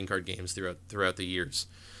or trading card games throughout the years.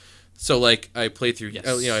 So like I played through, you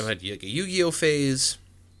know, I had like a Yu-Gi-Oh phase.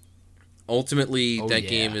 Ultimately, that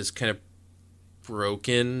game is kind of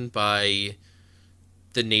broken by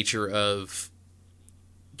the nature of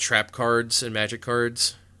trap cards and Magic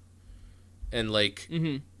cards, and like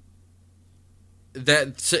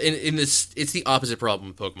that. So in this, it's the opposite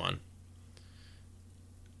problem with Pokemon.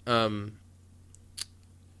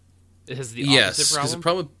 It has the opposite problem. Because the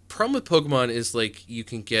problem with Pokemon is like you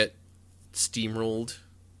can get steamrolled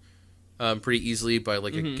pretty easily by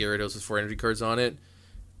like a Gyarados with 4 energy cards on it,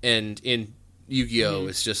 and in Yu-Gi-Oh,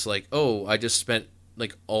 it's just like, oh, I just spent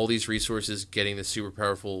like all these resources getting this super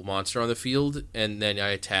powerful monster on the field, and then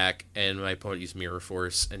I attack, and my opponent used Mirror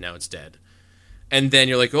Force, and now it's dead. And then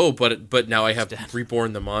you're like, oh, but now I have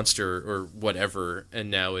reborn the monster or whatever, and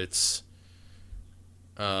now it's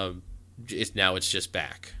just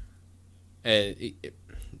back. And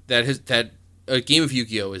a game of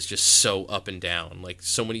Yu-Gi-Oh is just so up and down. Like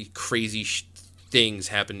so many crazy things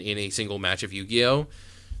happen in a single match of Yu-Gi-Oh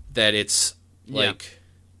that it's like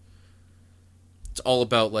it's all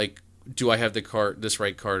about like, do I have this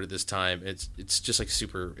right card at this time? It's just like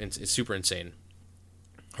it's super insane.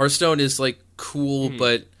 Hearthstone is like cool,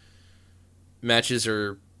 but matches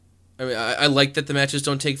are. I mean, I like that the matches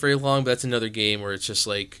don't take very long, but that's another game where it's just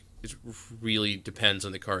like it really depends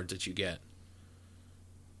on the cards that you get.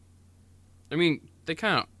 I mean, they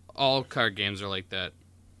kind of all card games are like that.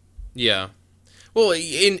 Yeah, well,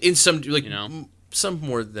 in some like, you know, some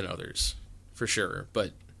more than others, for sure.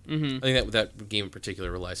 But I think that game in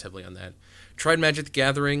particular relies heavily on that. Tried Magic the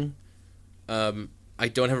Gathering. I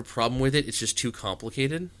don't have a problem with it. It's just too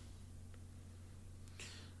complicated.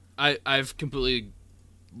 I've completely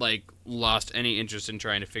like lost any interest in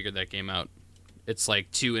trying to figure that game out. It's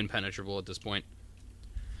like too impenetrable at this point.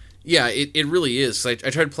 Yeah, it really is. I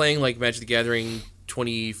tried playing like Magic the Gathering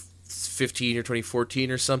 2015 or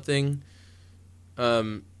 2014 or something.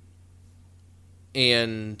 And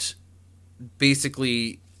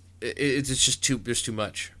basically it's just there's too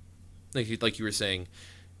much. Like you were saying.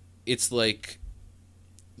 It's like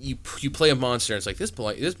you play a monster and it's like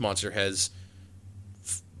this monster has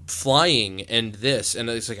flying and this, and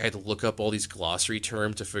it's like I had to look up all these glossary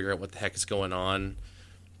terms to figure out what the heck is going on.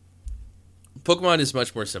 Pokemon is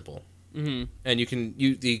much more simple, and they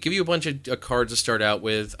give you a bunch of cards to start out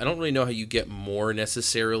with. I don't really know how you get more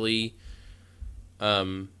necessarily, but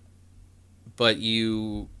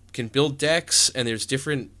you can build decks, and there's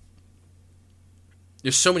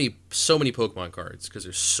so many Pokemon cards because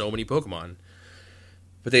there's so many Pokemon,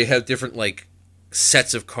 but they have different like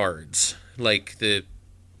sets of cards, like the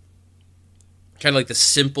kind of like the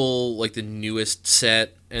simple, like the newest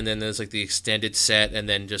set, and then there's like the extended set, and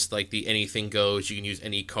then just like the anything goes, you can use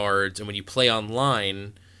any cards. And when you play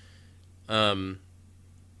online,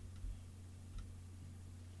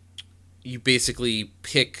 you basically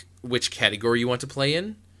pick which category you want to play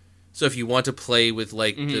in. So if you want to play with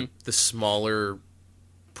like the smaller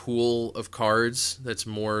pool of cards, that's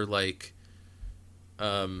more like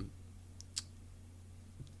I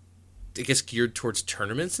guess geared towards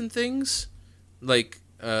tournaments and things. Like,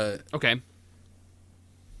 okay.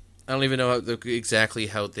 I don't even know exactly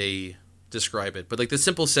how they describe it, but like the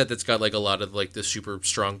simple set that's got like a lot of like the super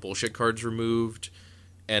strong bullshit cards removed,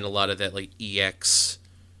 and a lot of that like EX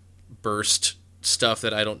burst stuff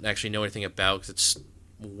that I don't actually know anything about because it's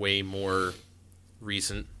way more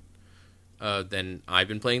recent than I've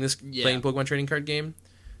been playing playing Pokemon trading card game.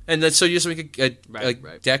 And that's so you just make a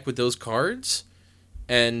deck with those cards,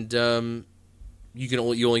 and you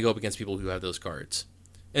only go up against people who have those cards.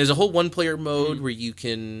 And there's a whole one-player mode where you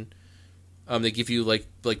can they give you like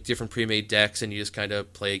different pre-made decks, and you just kind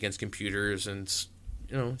of play against computers, and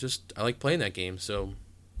just I like playing that game. So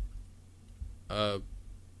I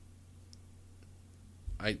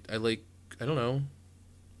like, I don't know,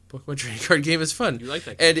 Pokemon trading card game is fun. You like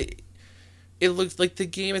that game. And it looks like the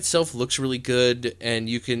game itself looks really good, and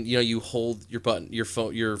you can you hold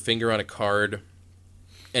your finger on a card,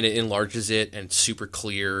 and it enlarges it, and it's super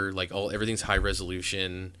clear, like everything's high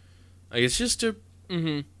resolution. Like it's just a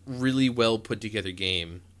really well put together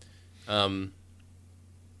game. And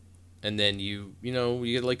then you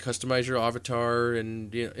get to like customize your avatar,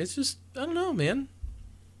 and it's just, I don't know, man.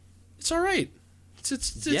 It's all right.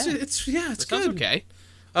 It's good. Okay.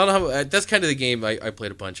 I don't know how. That's kind of the game I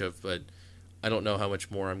played a bunch of, but I don't know how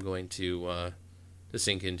much more I'm going to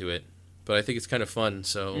sink into it. But I think it's kind of fun.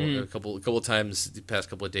 So a couple of times the past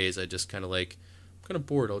couple of days, I just kind of I'm kind of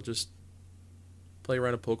bored. I'll just play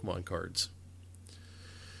around with Pokemon cards.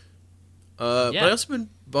 But I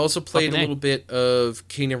also played a little bit of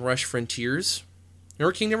Kingdom Rush Frontiers.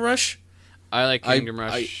 Remember Kingdom Rush? I like Kingdom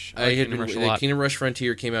Rush. Kingdom Rush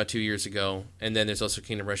Frontier came out 2 years ago, and then there's also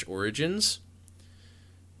Kingdom Rush Origins.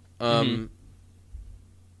 And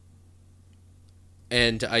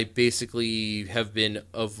I basically have been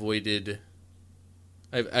I've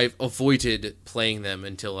avoided playing them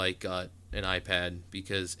until I got an iPad,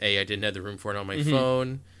 because A, I didn't have the room for it on my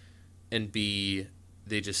phone, and B,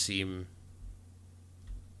 they just seem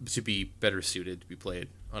to be better suited to be played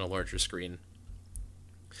on a larger screen.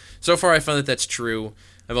 So far, I found that that's true.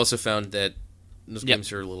 I've also found that those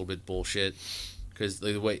games are a little bit bullshit, because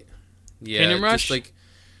the way, Kingdom Rush? just like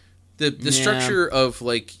the structure of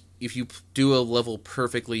like, if you do a level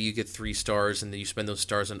perfectly, you get 3 stars, and then you spend those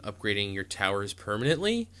stars on upgrading your towers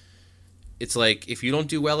permanently. It's like, if you don't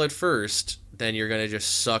do well at first, then you're going to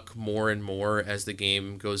just suck more and more as the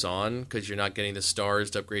game goes on, because you're not getting the stars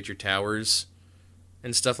to upgrade your towers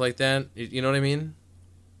and stuff like that. You know what I mean?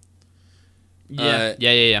 Yeah.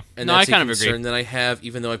 And no, that's I kind a of concern agree. that I have,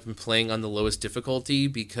 even though I've been playing on the lowest difficulty,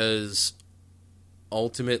 because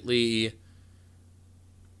ultimately,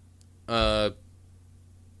 as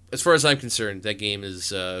far as I'm concerned, that game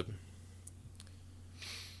is.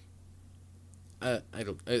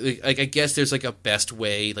 I guess there's like a best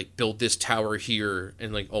way, like build this tower here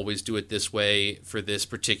and like always do it this way for this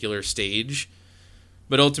particular stage.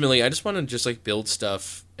 But ultimately, I just want to just like build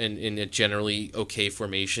stuff in a generally okay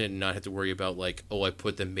formation and not have to worry about like, oh, I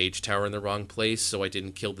put the mage tower in the wrong place, so I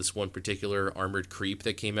didn't kill this one particular armored creep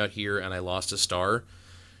that came out here and I lost a star.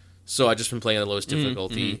 So I've just been playing on the lowest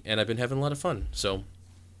difficulty, and I've been having a lot of fun. So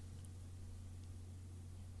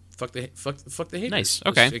fuck the haters. Nice.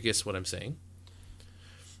 Okay. I guess what I'm saying.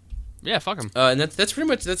 Yeah, fuck them. And that's pretty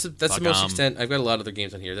much that's the most 'em. extent. I've got a lot of other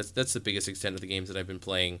games on here. That's the biggest extent of the games that I've been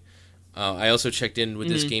playing. I also checked in with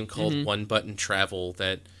this game called One Button Travel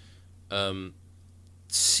that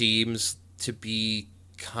seems to be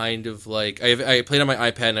kind of like, I played on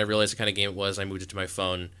my iPad and I realized the kind of game it was. I moved it to my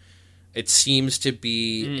phone. It seems to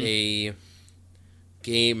be a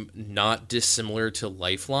game not dissimilar to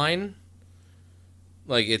Lifeline.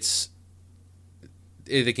 Like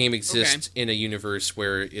the game exists in a universe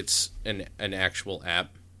where it's an actual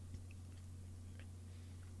app,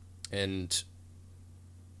 and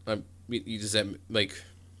does that, like,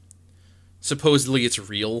 supposedly it's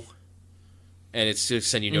real, and it's to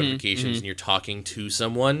send you notifications and you're talking to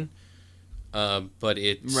someone, but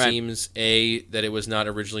it seems that it was not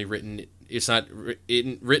originally written. It's not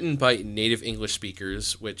written by native English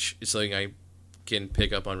speakers, which is something I can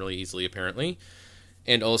pick up on really easily, apparently.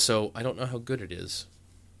 And also, I don't know how good it is.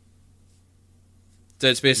 So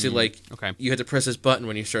it's basically you had to press this button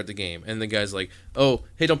when you start the game, and the guy's like, "Oh,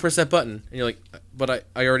 hey, don't press that button," and you're like, "But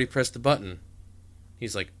I already pressed the button."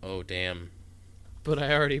 He's like, "Oh, damn." But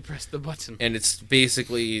I already pressed the button. And it's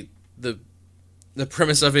basically the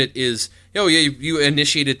premise of it is, oh yeah, you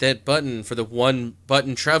initiated that button for the One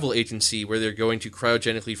Button Travel Agency, where they're going to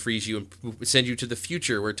cryogenically freeze you and send you to the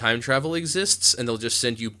future where time travel exists, and they'll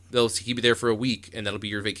keep you there for a week, and that'll be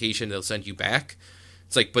your vacation. They'll send you back.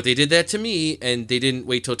 It's like, but they did that to me, and they didn't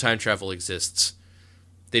wait till time travel exists.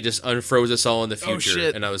 They just unfroze us all in the future. Oh,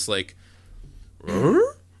 shit. And I was like,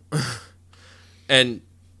 and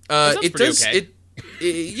it does okay.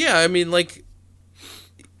 yeah, I mean, like,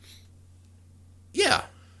 yeah,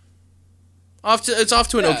 it's off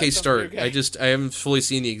to an okay start. Okay. I haven't fully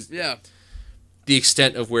seen the the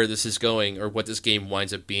extent of where this is going or what this game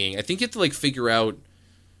winds up being. I think you have to like figure out.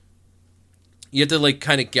 You have to like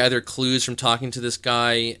kind of gather clues from talking to this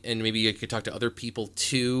guy, and maybe you could talk to other people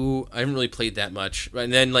too. I haven't really played that much,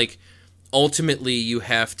 and then like ultimately you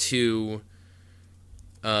have to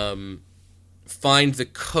find the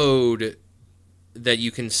code that you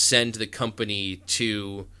can send the company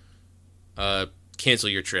to cancel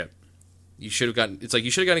your trip. You should have gotten. It's like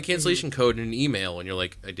you should have gotten a cancellation code in an email, and you're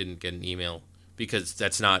like, I didn't get an email because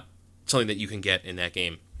that's not something that you can get in that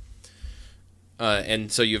game.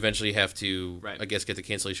 And so you eventually have to, I guess, get the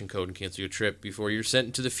cancellation code and cancel your trip before you're sent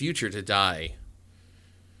into the future to die.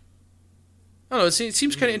 I don't know. It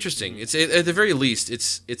seems kind of interesting. It's at the very least,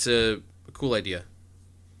 it's a cool idea.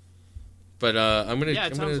 But I'm gonna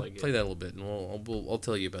play that a little bit, and I'll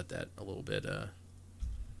tell you about that a little bit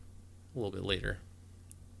later.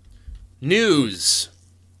 News.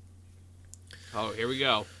 Oh, here we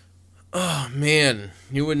go. Oh man,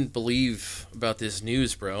 you wouldn't believe about this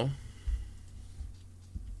news, bro.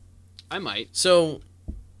 I might. So,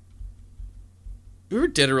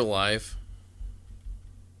 remember Dead or Alive?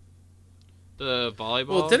 The volleyball.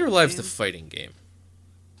 Well, Dead or Alive's the fighting game.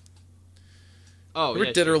 Oh,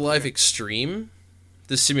 remember Dead or Alive Extreme?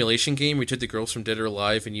 The simulation game where you took the girls from Dead or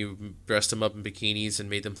Alive and you dressed them up in bikinis and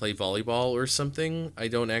made them play volleyball or something? I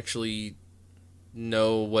don't actually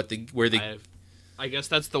know I guess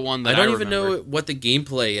that's the one that I don't even know what the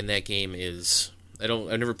gameplay in that game is.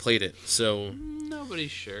 I've never played it, so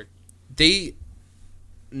nobody's sure.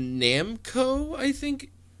 Namco, I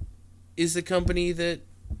think, is the company that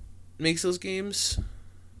makes those games.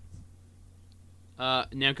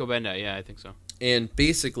 Namco Bandai, yeah, I think so. And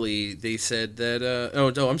basically, they said that.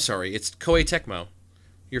 I'm sorry. It's Koei Tecmo,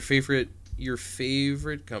 your favorite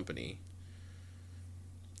company.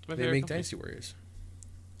 They make Dynasty Warriors.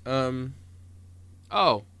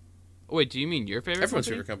 Oh, wait. Do you mean your favorite? Everyone's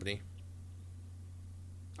favorite company.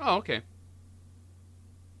 Oh, okay.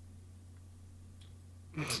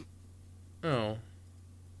 Oh.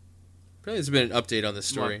 Apparently there's been an update on this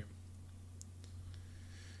story.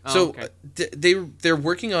 Oh, so, okay. They're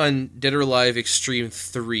working on Dead or Alive Extreme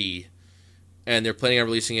 3, and they're planning on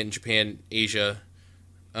releasing it in Japan, Asia.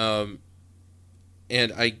 And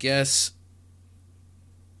I guess...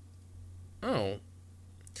 Oh.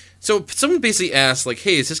 So, someone basically asked, like,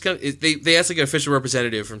 hey, is this going to... They asked, like, an official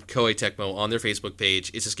representative from Koei Tecmo on their Facebook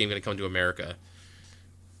page, is this game going to come to America?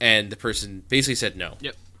 And the person basically said no.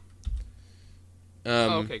 Yep.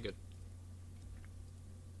 Okay, good.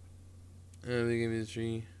 The game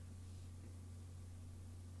industry.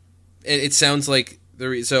 It sounds like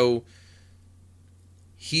so.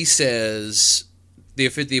 He says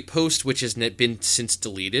the post, which has been since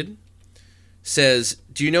deleted, says,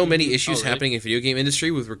 "Do you know many issues happening in video game industry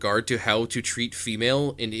with regard to how to treat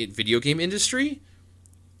female in video game industry?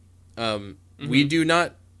 We do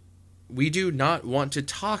not want to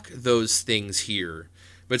talk those things here,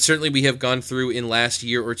 but certainly we have gone through in last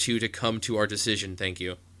year or two to come to our decision. Thank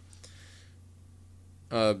you."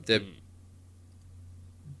 That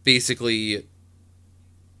basically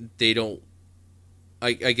they don't.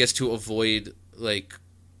 I guess to avoid like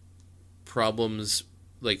problems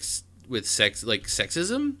like with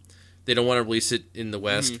sexism, they don't want to release it in the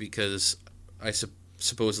West because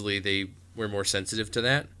supposedly they were more sensitive to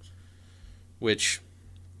that, which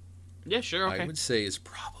I would say is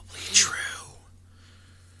probably true.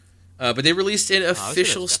 But they released an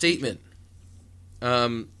official statement.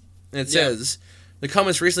 It says, the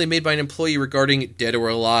comments recently made by an employee regarding Dead or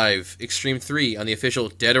Alive Extreme 3 on the official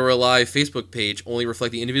Dead or Alive Facebook page only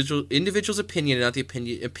reflect the individual's opinion and not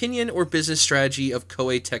the opinion or business strategy of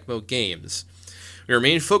Koei Tecmo Games. We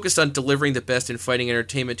remain focused on delivering the best in fighting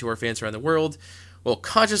entertainment to our fans around the world, while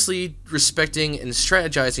consciously respecting and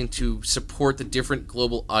strategizing to support the different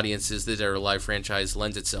global audiences the Dead or Alive franchise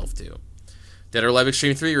lends itself to. Dead or Alive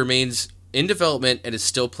Extreme 3 remains in development and is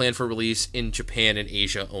still planned for release in Japan and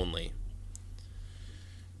Asia only.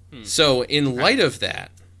 So, in light of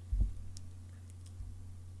that,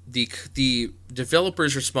 the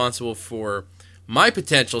developers responsible for my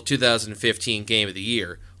potential 2015 Game of the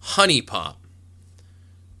Year, Honey Pop,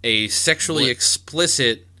 a sexually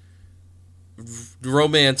explicit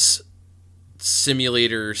romance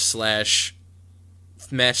simulator /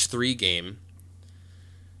 match 3 game,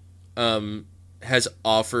 has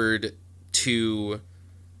offered to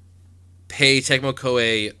pay Tecmo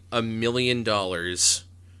Koei $1 million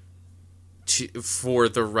for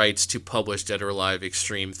the rights to publish Dead or Alive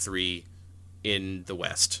Extreme 3 in the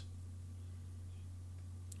West.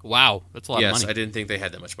 Wow, that's a lot of money. Yes, I didn't think they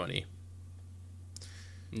had that much money.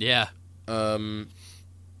 Yeah.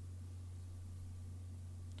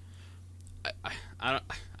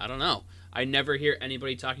 I don't know. I never hear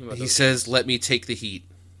anybody talking about. He says, "Let me take the heat."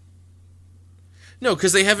 No,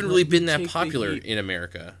 because they haven't really been that popular in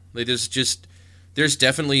America. Like, there's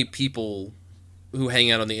definitely people who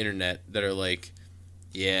hang out on the internet that are like,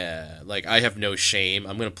 yeah, like, I have no shame.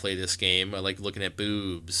 I'm gonna play this game. I like looking at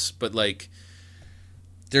boobs, but like,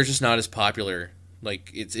 they're just not as popular.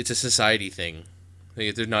 Like, it's a society thing.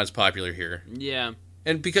 Like, they're not as popular here. Yeah.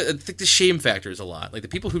 And because I think the shame factor is a lot. Like, the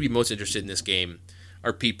people who'd be most interested in this game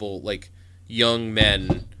are people like young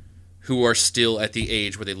men who are still at the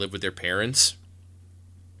age where they live with their parents.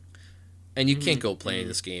 And you can't go playing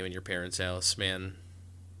this game in your parents' house, man.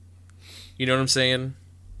 You know what I'm saying?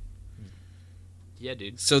 Yeah,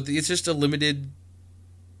 dude. So it's just a limited...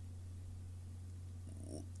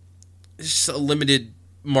 It's just a limited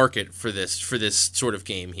market for this sort of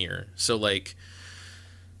game here. So, like...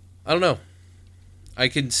 I don't know. I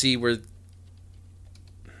can see where...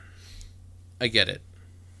 I get it.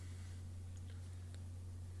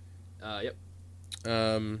 Yep.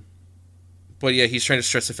 But yeah, he's trying to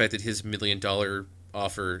stress the fact that his $1 million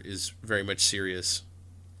offer is very much serious.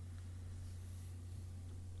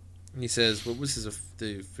 And he says, what was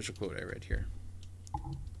the official quote I read here?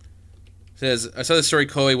 It says, I saw the story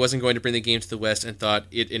Koei wasn't going to bring the game to the West and thought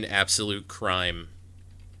it an absolute crime.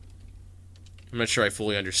 I'm not sure I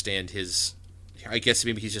fully understand his... I guess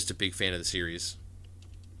maybe he's just a big fan of the series.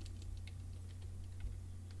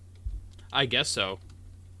 I guess so.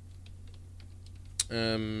 I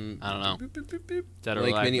don't know.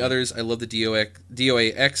 Like many others, I love the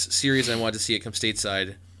DOAX series and I wanted to see it come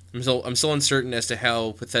stateside. I'm still uncertain as to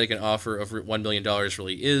how pathetic an offer of $1 million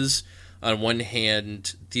really is. On one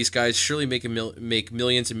hand, these guys surely make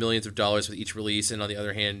millions and millions of dollars with each release, and on the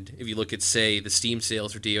other hand, if you look at, say, the Steam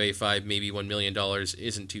sales for DOA 5, maybe $1 million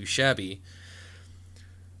isn't too shabby.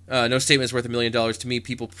 No statement is worth $1 million to me.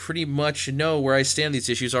 People pretty much know where I stand on these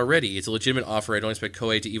issues already. It's a legitimate offer. I don't expect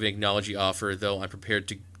Koei to even acknowledge the offer, though I'm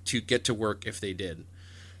prepared to get to work if they did.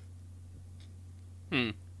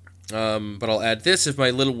 But I'll add this: if my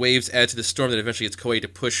little waves add to the storm that eventually gets Koei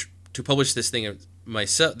to publish this thing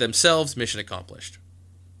themselves, mission accomplished.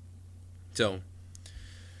 So,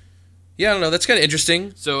 yeah, I don't know. That's kind of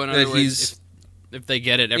interesting. So in other words, if they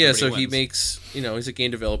get it, everybody wins. He makes, he's a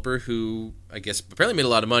game developer who, I guess, apparently made a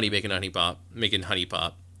lot of money making Honey Pop.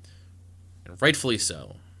 And rightfully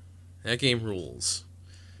so. That game rules.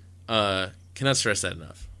 Cannot stress that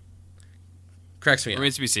enough. Cracks me up.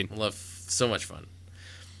 Remains to be seen. Love, so much fun.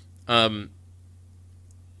 And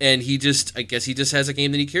he just has a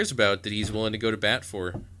game that he cares about, that he's willing to go to bat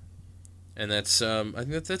for. And that's, I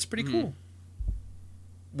think that's pretty cool.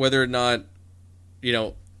 Whether or not,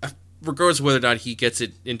 regardless of whether or not he gets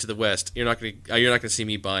it into the West, you're not gonna see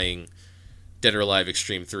me buying Dead or Alive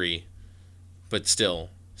Extreme 3. But still,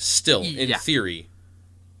 in theory,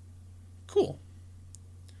 cool.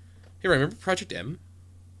 Hey, remember Project M?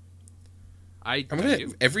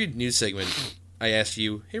 Every news segment, I ask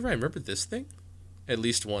you, hey Ryan, remember this thing? At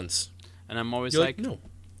least once. And I'm always You're like, no.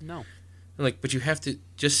 I'm like, but you have to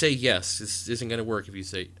just say yes. This isn't gonna work if you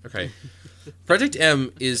say okay. Project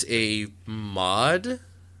M is a mod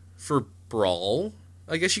for Brawl,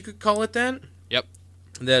 I guess you could call it that. Yep.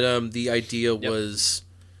 That the idea was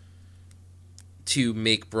to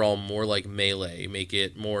make Brawl more like Melee, make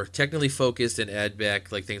it more technically focused, and add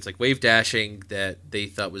back like things like wave dashing that they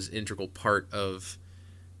thought was an integral part of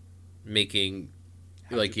making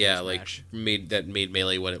made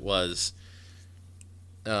Melee what it was,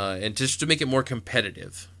 and just to make it more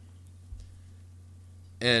competitive.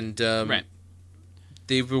 And right.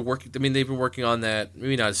 They've been working on that,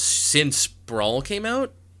 maybe not since Brawl came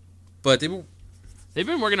out, but they've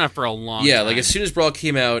been working on it for a long time. Yeah, like as soon as Brawl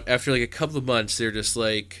came out, after like a couple of months, they're just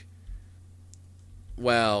like,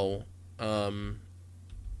 wow,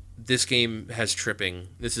 this game has tripping.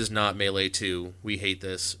 This is not Melee 2. We hate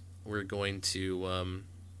this. We're going to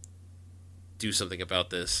do something about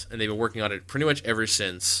this. And they've been working on it pretty much ever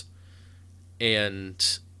since.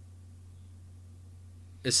 And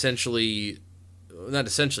they're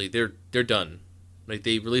done. Like,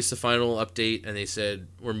 they released the final update and they said,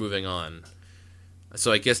 we're moving on.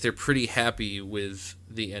 So I guess they're pretty happy with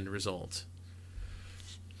the end result.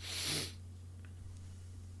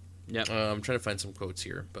 Yep. I'm trying to find some quotes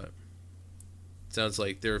here, but it sounds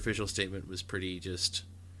like their official statement was pretty just...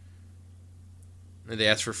 They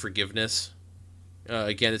asked for forgiveness.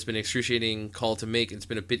 Again, it's been an excruciating call to make. It's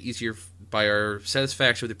been a bit easier by our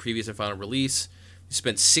satisfaction with the previous and final release. We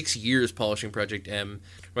spent 6 years polishing Project M.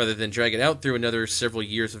 Rather than drag it out through another several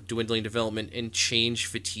years of dwindling development and change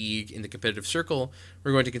fatigue in the competitive circle,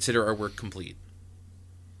 we're going to consider our work complete.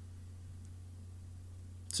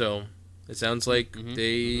 So, It sounds like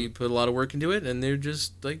they put a lot of work into it, and they're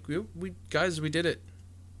just like, we did it.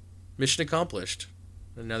 Mission accomplished.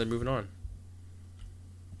 And now they're moving on.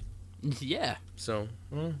 Yeah. So,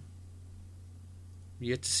 well,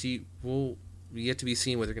 yet to see. Well, yet to be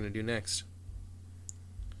seen what they're going to do next.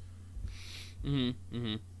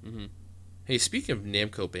 Hey, speaking of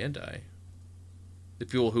Namco Bandai, the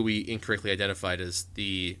people who we incorrectly identified as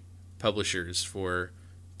the publishers for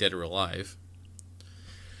Dead or Alive.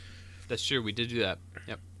 That's true. We did do that.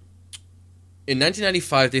 Yep. In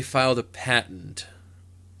 1995, they filed a patent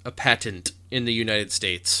in the United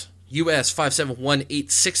States. US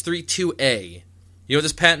 5718632A. You know what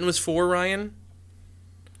this patent was for, Ryan?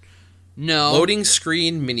 No. Loading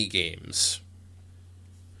screen minigames.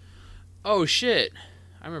 Oh, shit.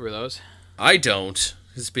 I remember those. I don't.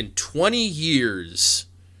 It's been 20 years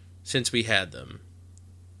since we had them.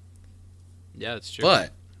 Yeah, that's true.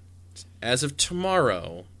 But, as of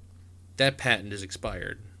tomorrow, that patent is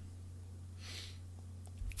expired.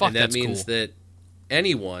 Fuck, and that that's means cool. that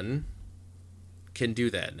anyone can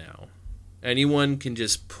do that now. Anyone can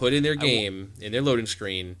just put in their game, in their loading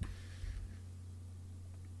screen,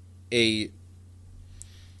 anything.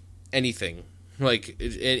 Like,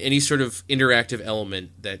 any sort of interactive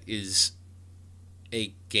element that is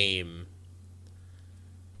a game.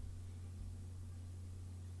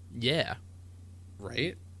 Yeah.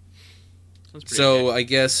 Right? So I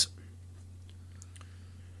guess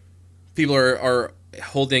people are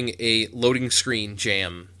holding a loading screen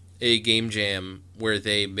jam, a game jam, where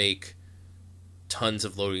they make tons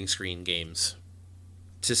of loading screen games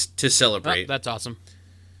to celebrate. Oh, that's awesome.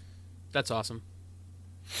 That's awesome.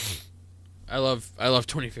 I love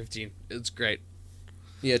 2015. It's great.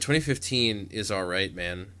 Yeah, 2015 is all right,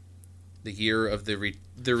 man. The year of the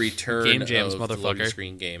return Game jams, of the motherfucker. loading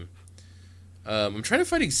screen game. I'm trying to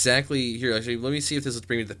find exactly here. Actually, let me see if this will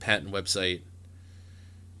bring me to the patent website.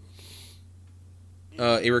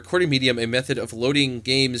 A recording medium, a method of loading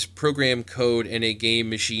games, program code, and a game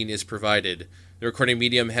machine is provided. The recording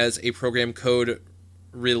medium has a program code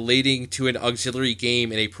relating to an auxiliary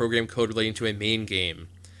game and a program code relating to a main game.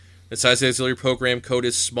 The size of the auxiliary program code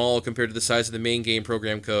is small compared to the size of the main game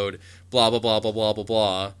program code. Blah, blah, blah, blah, blah, blah,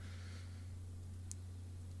 blah.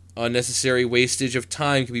 Unnecessary wastage of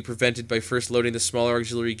time can be prevented by first loading the smaller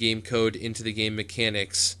auxiliary game code into the game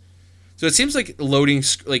mechanics. So it seems like loading,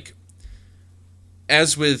 like,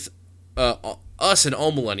 as with us and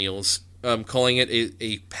all millennials, calling it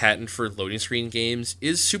a patent for loading screen games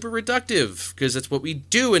is super reductive, because that's what we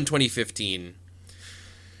do in 2015.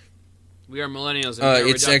 We are millennials. And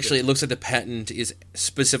it's actually, it looks like the patent is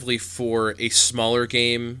specifically for a smaller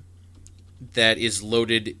game that is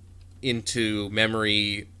loaded into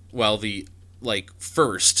memory while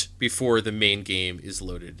before the main game is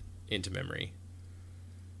loaded into memory,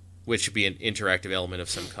 which would be an interactive element of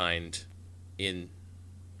some kind. I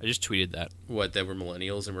just tweeted that. What, that we're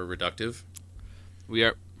millennials and we're reductive? We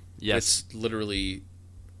are. Yes. It's literally.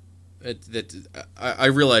 I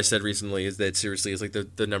realized that recently, is that seriously is like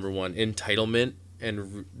the number one. Entitlement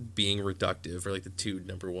and being reductive are like the two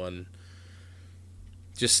number one.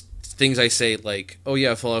 Just things I say, like, oh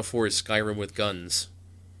yeah, Fallout 4 is Skyrim with guns.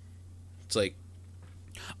 It's like,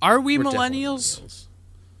 are we millennials?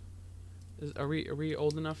 Are we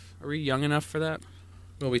old enough? Are we young enough for that?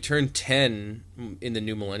 Well, we turned 10 in the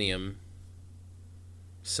new millennium.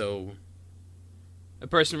 So, a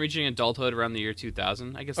person reaching adulthood around the year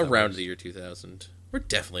 2000, I guess. Around the year 2000. We're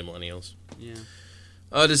definitely millennials. Yeah.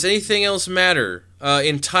 Does anything else matter?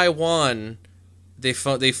 In Taiwan, they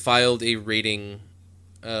filed a rating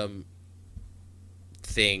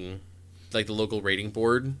thing, like the local rating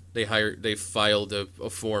board. They filed a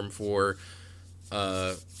form for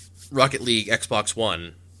Rocket League Xbox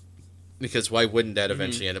One, because why wouldn't that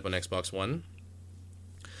eventually end up on Xbox One?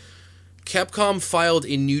 Capcom filed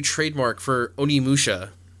a new trademark for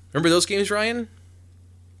Onimusha. Remember those games, Ryan?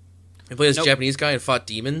 I played as a Japanese guy and fought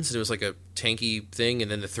demons, and it was like a tanky thing,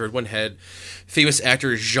 and then the third one had famous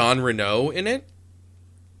actor Jean Reno in it.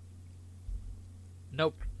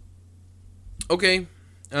 Nope. Okay.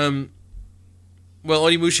 Well,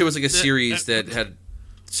 Onimusha was like a series that had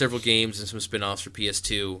several games and some spin-offs for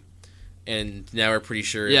PS2, and now we're pretty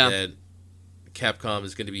sure that Capcom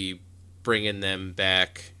is going to be bringing them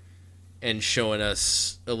back and showing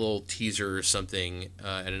us a little teaser or something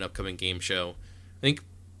at an upcoming game show. I think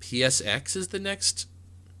PSX is the next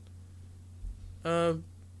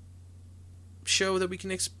show that we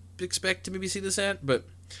can expect to maybe see this at, but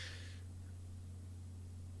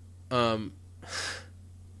I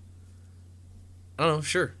don't know.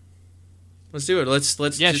 Sure, let's do it. Let's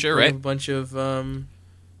yeah, just sure, bring right? up a bunch of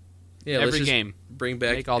Yeah, every let's just game. bring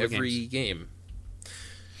back Make all the every game.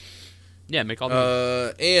 Yeah, make all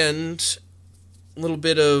the and a little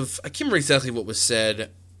bit of... I can't remember exactly what was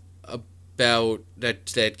said about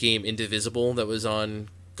that game Indivisible that was on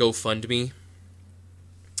GoFundMe.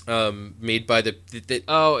 Made by it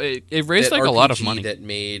raised like RPG a lot of money. That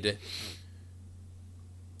made...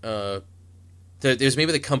 there's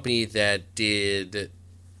maybe the company that did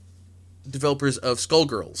developers of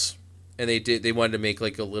Skullgirls, and they wanted to make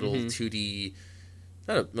like a little 2D,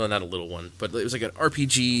 not a little one, but it was like an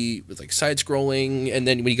RPG with like side scrolling. And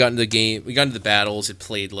then when you got into the battles, it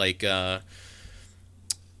played like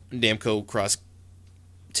Namco Cross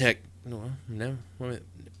Tech. Namco.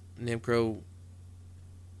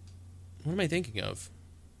 What am I thinking of?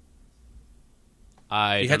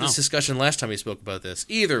 We had this discussion last time we spoke about this.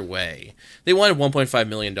 Either way, they wanted $1.5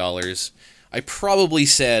 million. I probably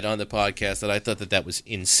said on the podcast that I thought that was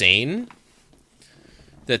insane,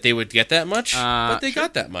 that they would get that much, but they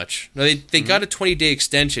got that much. No, they got a 20-day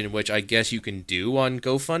extension, which I guess you can do on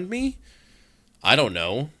GoFundMe. I don't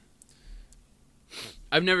know.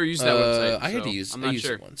 I've never used that website. I had to use. I'm I not used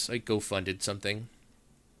sure. it once. I GoFunded something.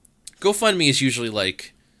 GoFundMe is usually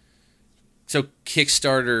like, so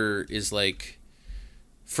Kickstarter is like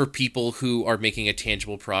for people who are making a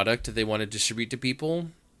tangible product that they want to distribute to people,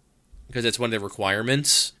 because that's one of their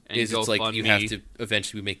requirements. And it's like you have GoFundMe. to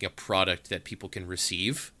eventually be making a product that people can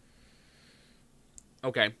receive.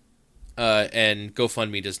 Okay. And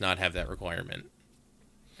GoFundMe does not have that requirement.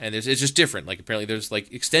 And it's just different. Like apparently there's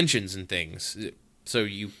like extensions and things. So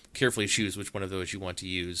you carefully choose which one of those you want to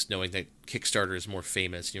use, knowing that Kickstarter is more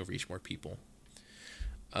famous and you'll reach more people.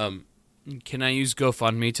 Can I use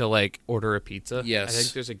GoFundMe to like order a pizza? Yes. I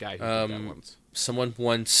think there's a guy who did that once. Someone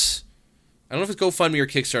once, I don't know if it's GoFundMe or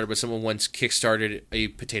Kickstarter, but someone once kickstarted a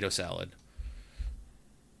potato salad.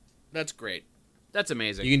 That's great. That's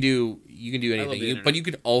amazing. You can do anything, but you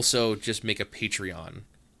could also just make a Patreon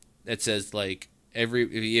that says like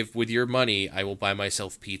if with your money I will buy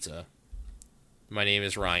myself pizza. My name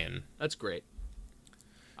is Ryan. That's great.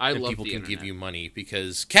 And people can give you money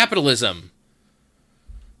because capitalism.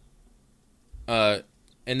 And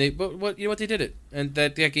what you know what they did it, and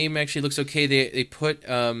that game actually looks okay. They put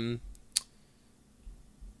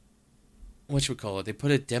what should we call it? They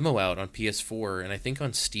put a demo out on PS4 and I think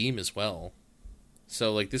on Steam as well.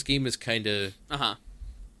 So like this game is kind of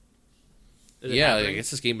yeah. I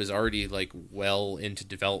guess this game is already like well into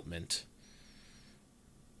development.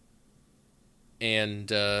 And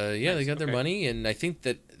yeah, they got their money, and I think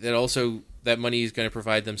that also that money is going to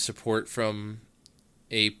provide them support from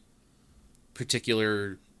a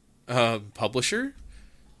particular publisher.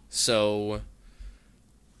 So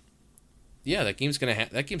yeah, that game's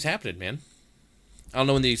happening, man. I don't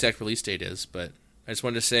know when the exact release date is, but I just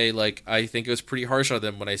wanted to say, like, I think it was pretty harsh on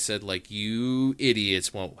them when I said, like, you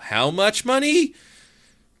idiots want how much money?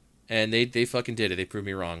 And they fucking did it. They proved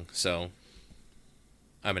me wrong. So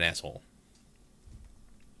I'm an asshole.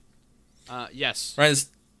 Yes. Ryan's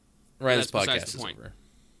podcast is over.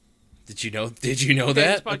 Did you know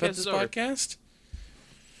that about this podcast?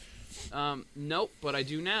 Nope, but I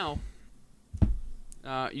do now.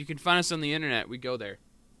 You can find us on the internet. We go there.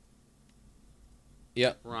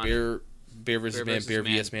 Yep. Bear vs. Man,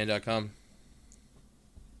 bearvsman.com.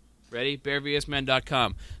 Ready?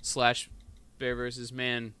 bearvsman.com /Bear vs.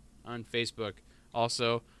 Man on Facebook.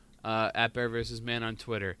 Also, at Bear vs. Man on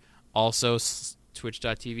Twitter. Also,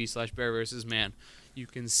 twitch.tv/Bear vs. Man. You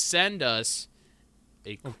can send us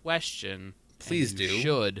a question. Please do.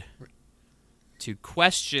 Should. To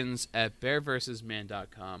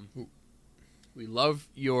questions@bearvsman.com. We love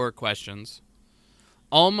your questions.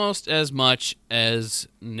 Almost as much as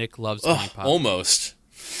Nick loves Honey Pop. Almost.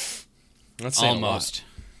 That's saying almost.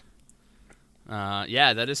 A lot.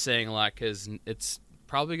 Yeah, that is saying a lot because it's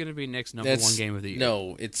probably going to be Nick's number one game of the year.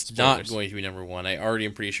 No, it's not going to be number one. I already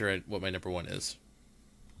am pretty sure what my number one is.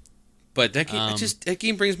 But that game, that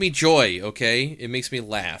game brings me joy. Okay, it makes me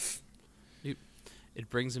laugh. It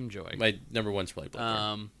brings him joy. My number one's probably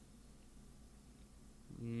Bloodborne.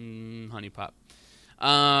 Honey Pop.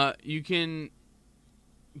 You can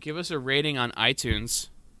give us a rating on iTunes.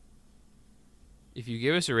 If you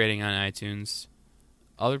give us a rating on iTunes,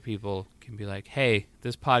 other people can be like, hey,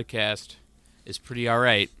 this podcast is pretty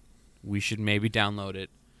alright. We should maybe download it.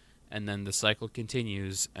 And then the cycle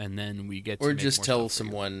continues, and then we get to or make just more tell stuff for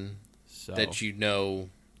you. someone that you know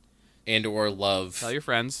and or love. Tell your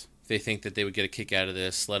friends. If they think that they would get a kick out of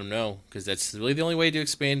this, let them know, because that's really the only way to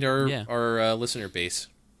expand our listener base.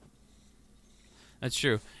 That's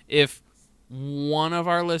true. If one of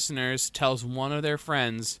our listeners tells one of their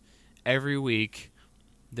friends every week,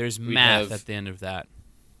 there's math at the end of that.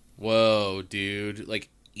 Whoa, dude! Like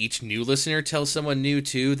each new listener tells someone new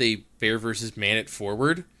too. They Bear versus Man it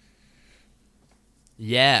forward.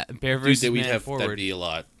 Yeah, Bear versus Man it forward. That'd be a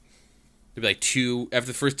lot. There'd be like 2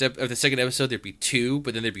 after the second episode. There'd be 2,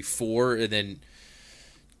 but then there'd be 4, and then,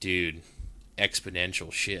 dude,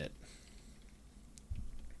 exponential shit.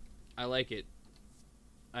 I like it.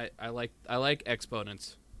 I like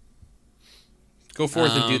exponents. Go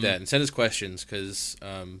forth and do that, and send us questions because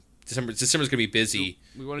December's gonna be busy.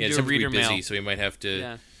 We want to do a reader mail, so we might have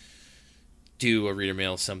to do a reader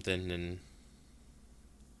mail something and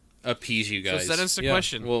appease you guys. So send us a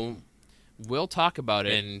question. We'll talk about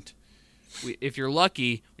it, and if you're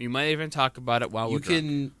lucky, we might even talk about it while we're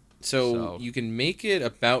drunk. So you can make it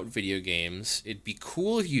about video games. It'd be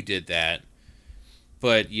cool if you did that,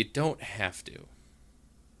 but you don't have to.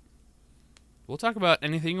 We'll talk about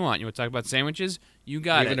anything you want. You want to talk about sandwiches? You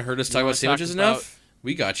got it. You haven't heard us talk about sandwiches enough?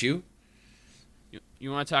 We got you. You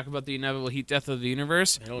want to talk about the inevitable heat death of the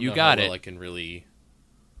universe? I don't you know got how it. well I can really.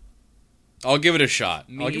 I'll give it a shot.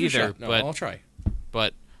 Me I'll give either, it a shot. No, I'll try.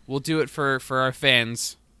 But we'll do it for our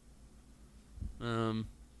fans.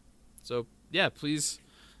 So yeah, please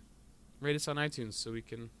rate us on iTunes so we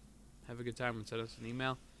can have a good time and send us an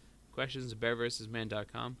email.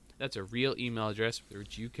 questions@bearversusman.com. That's a real email address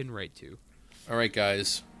which you can write to. All right,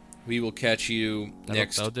 guys. We will catch you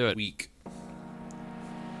next week.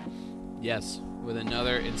 Yes, with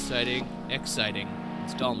another exciting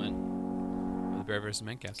installment of the Bear vs.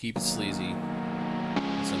 Man cast. Keep it sleazy.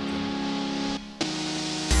 Something.